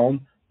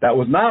found that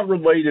was not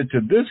related to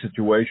this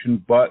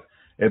situation, but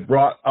it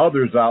brought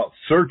others out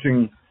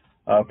searching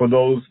for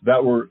those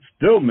that were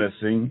still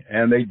missing,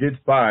 and they did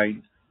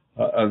find,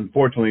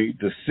 unfortunately,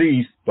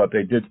 deceased, but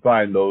they did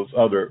find those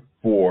other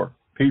 4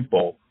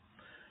 people.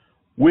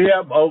 We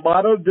have a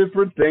lot of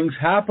different things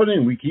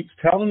happening. We keep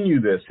telling you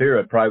this here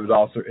at Private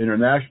Officer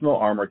International,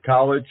 Armor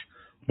College,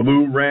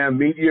 Blue Ram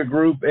Media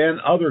Group,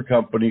 and other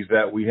companies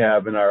that we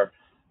have in our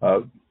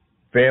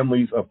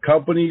families of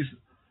companies.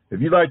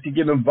 If you'd like to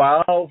get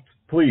involved,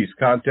 please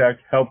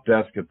contact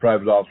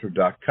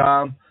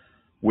helpdesk@privateofficer.com.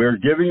 We're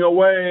giving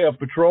away a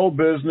patrol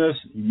business.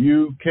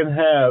 You can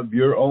have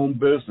your own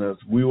business.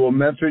 We will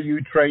mentor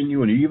you, train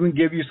you, and even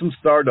give you some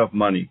startup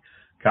money.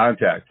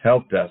 Contact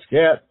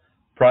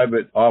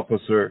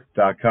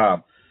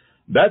helpdesk@privateofficer.com.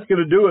 That's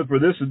going to do it for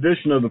this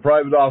edition of the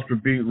Private Officer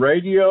Beat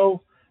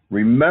Radio.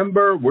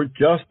 Remember, we're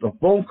just a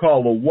phone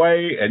call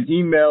away, an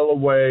email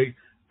away.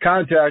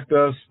 Contact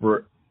us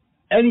for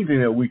anything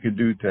that we could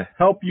do to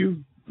help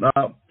you.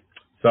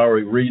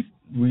 Sorry, we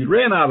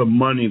ran out of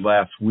money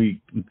last week.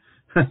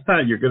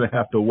 You're going to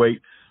have to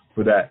wait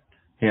for that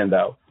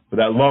handout, for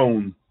that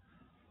loan.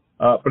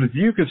 But if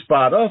you can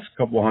spot us a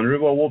couple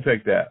hundred, well, we'll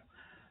take that.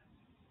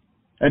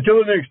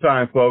 Until the next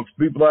time, folks,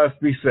 be blessed,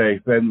 be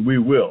safe, and we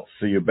will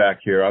see you back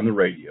here on the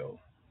radio.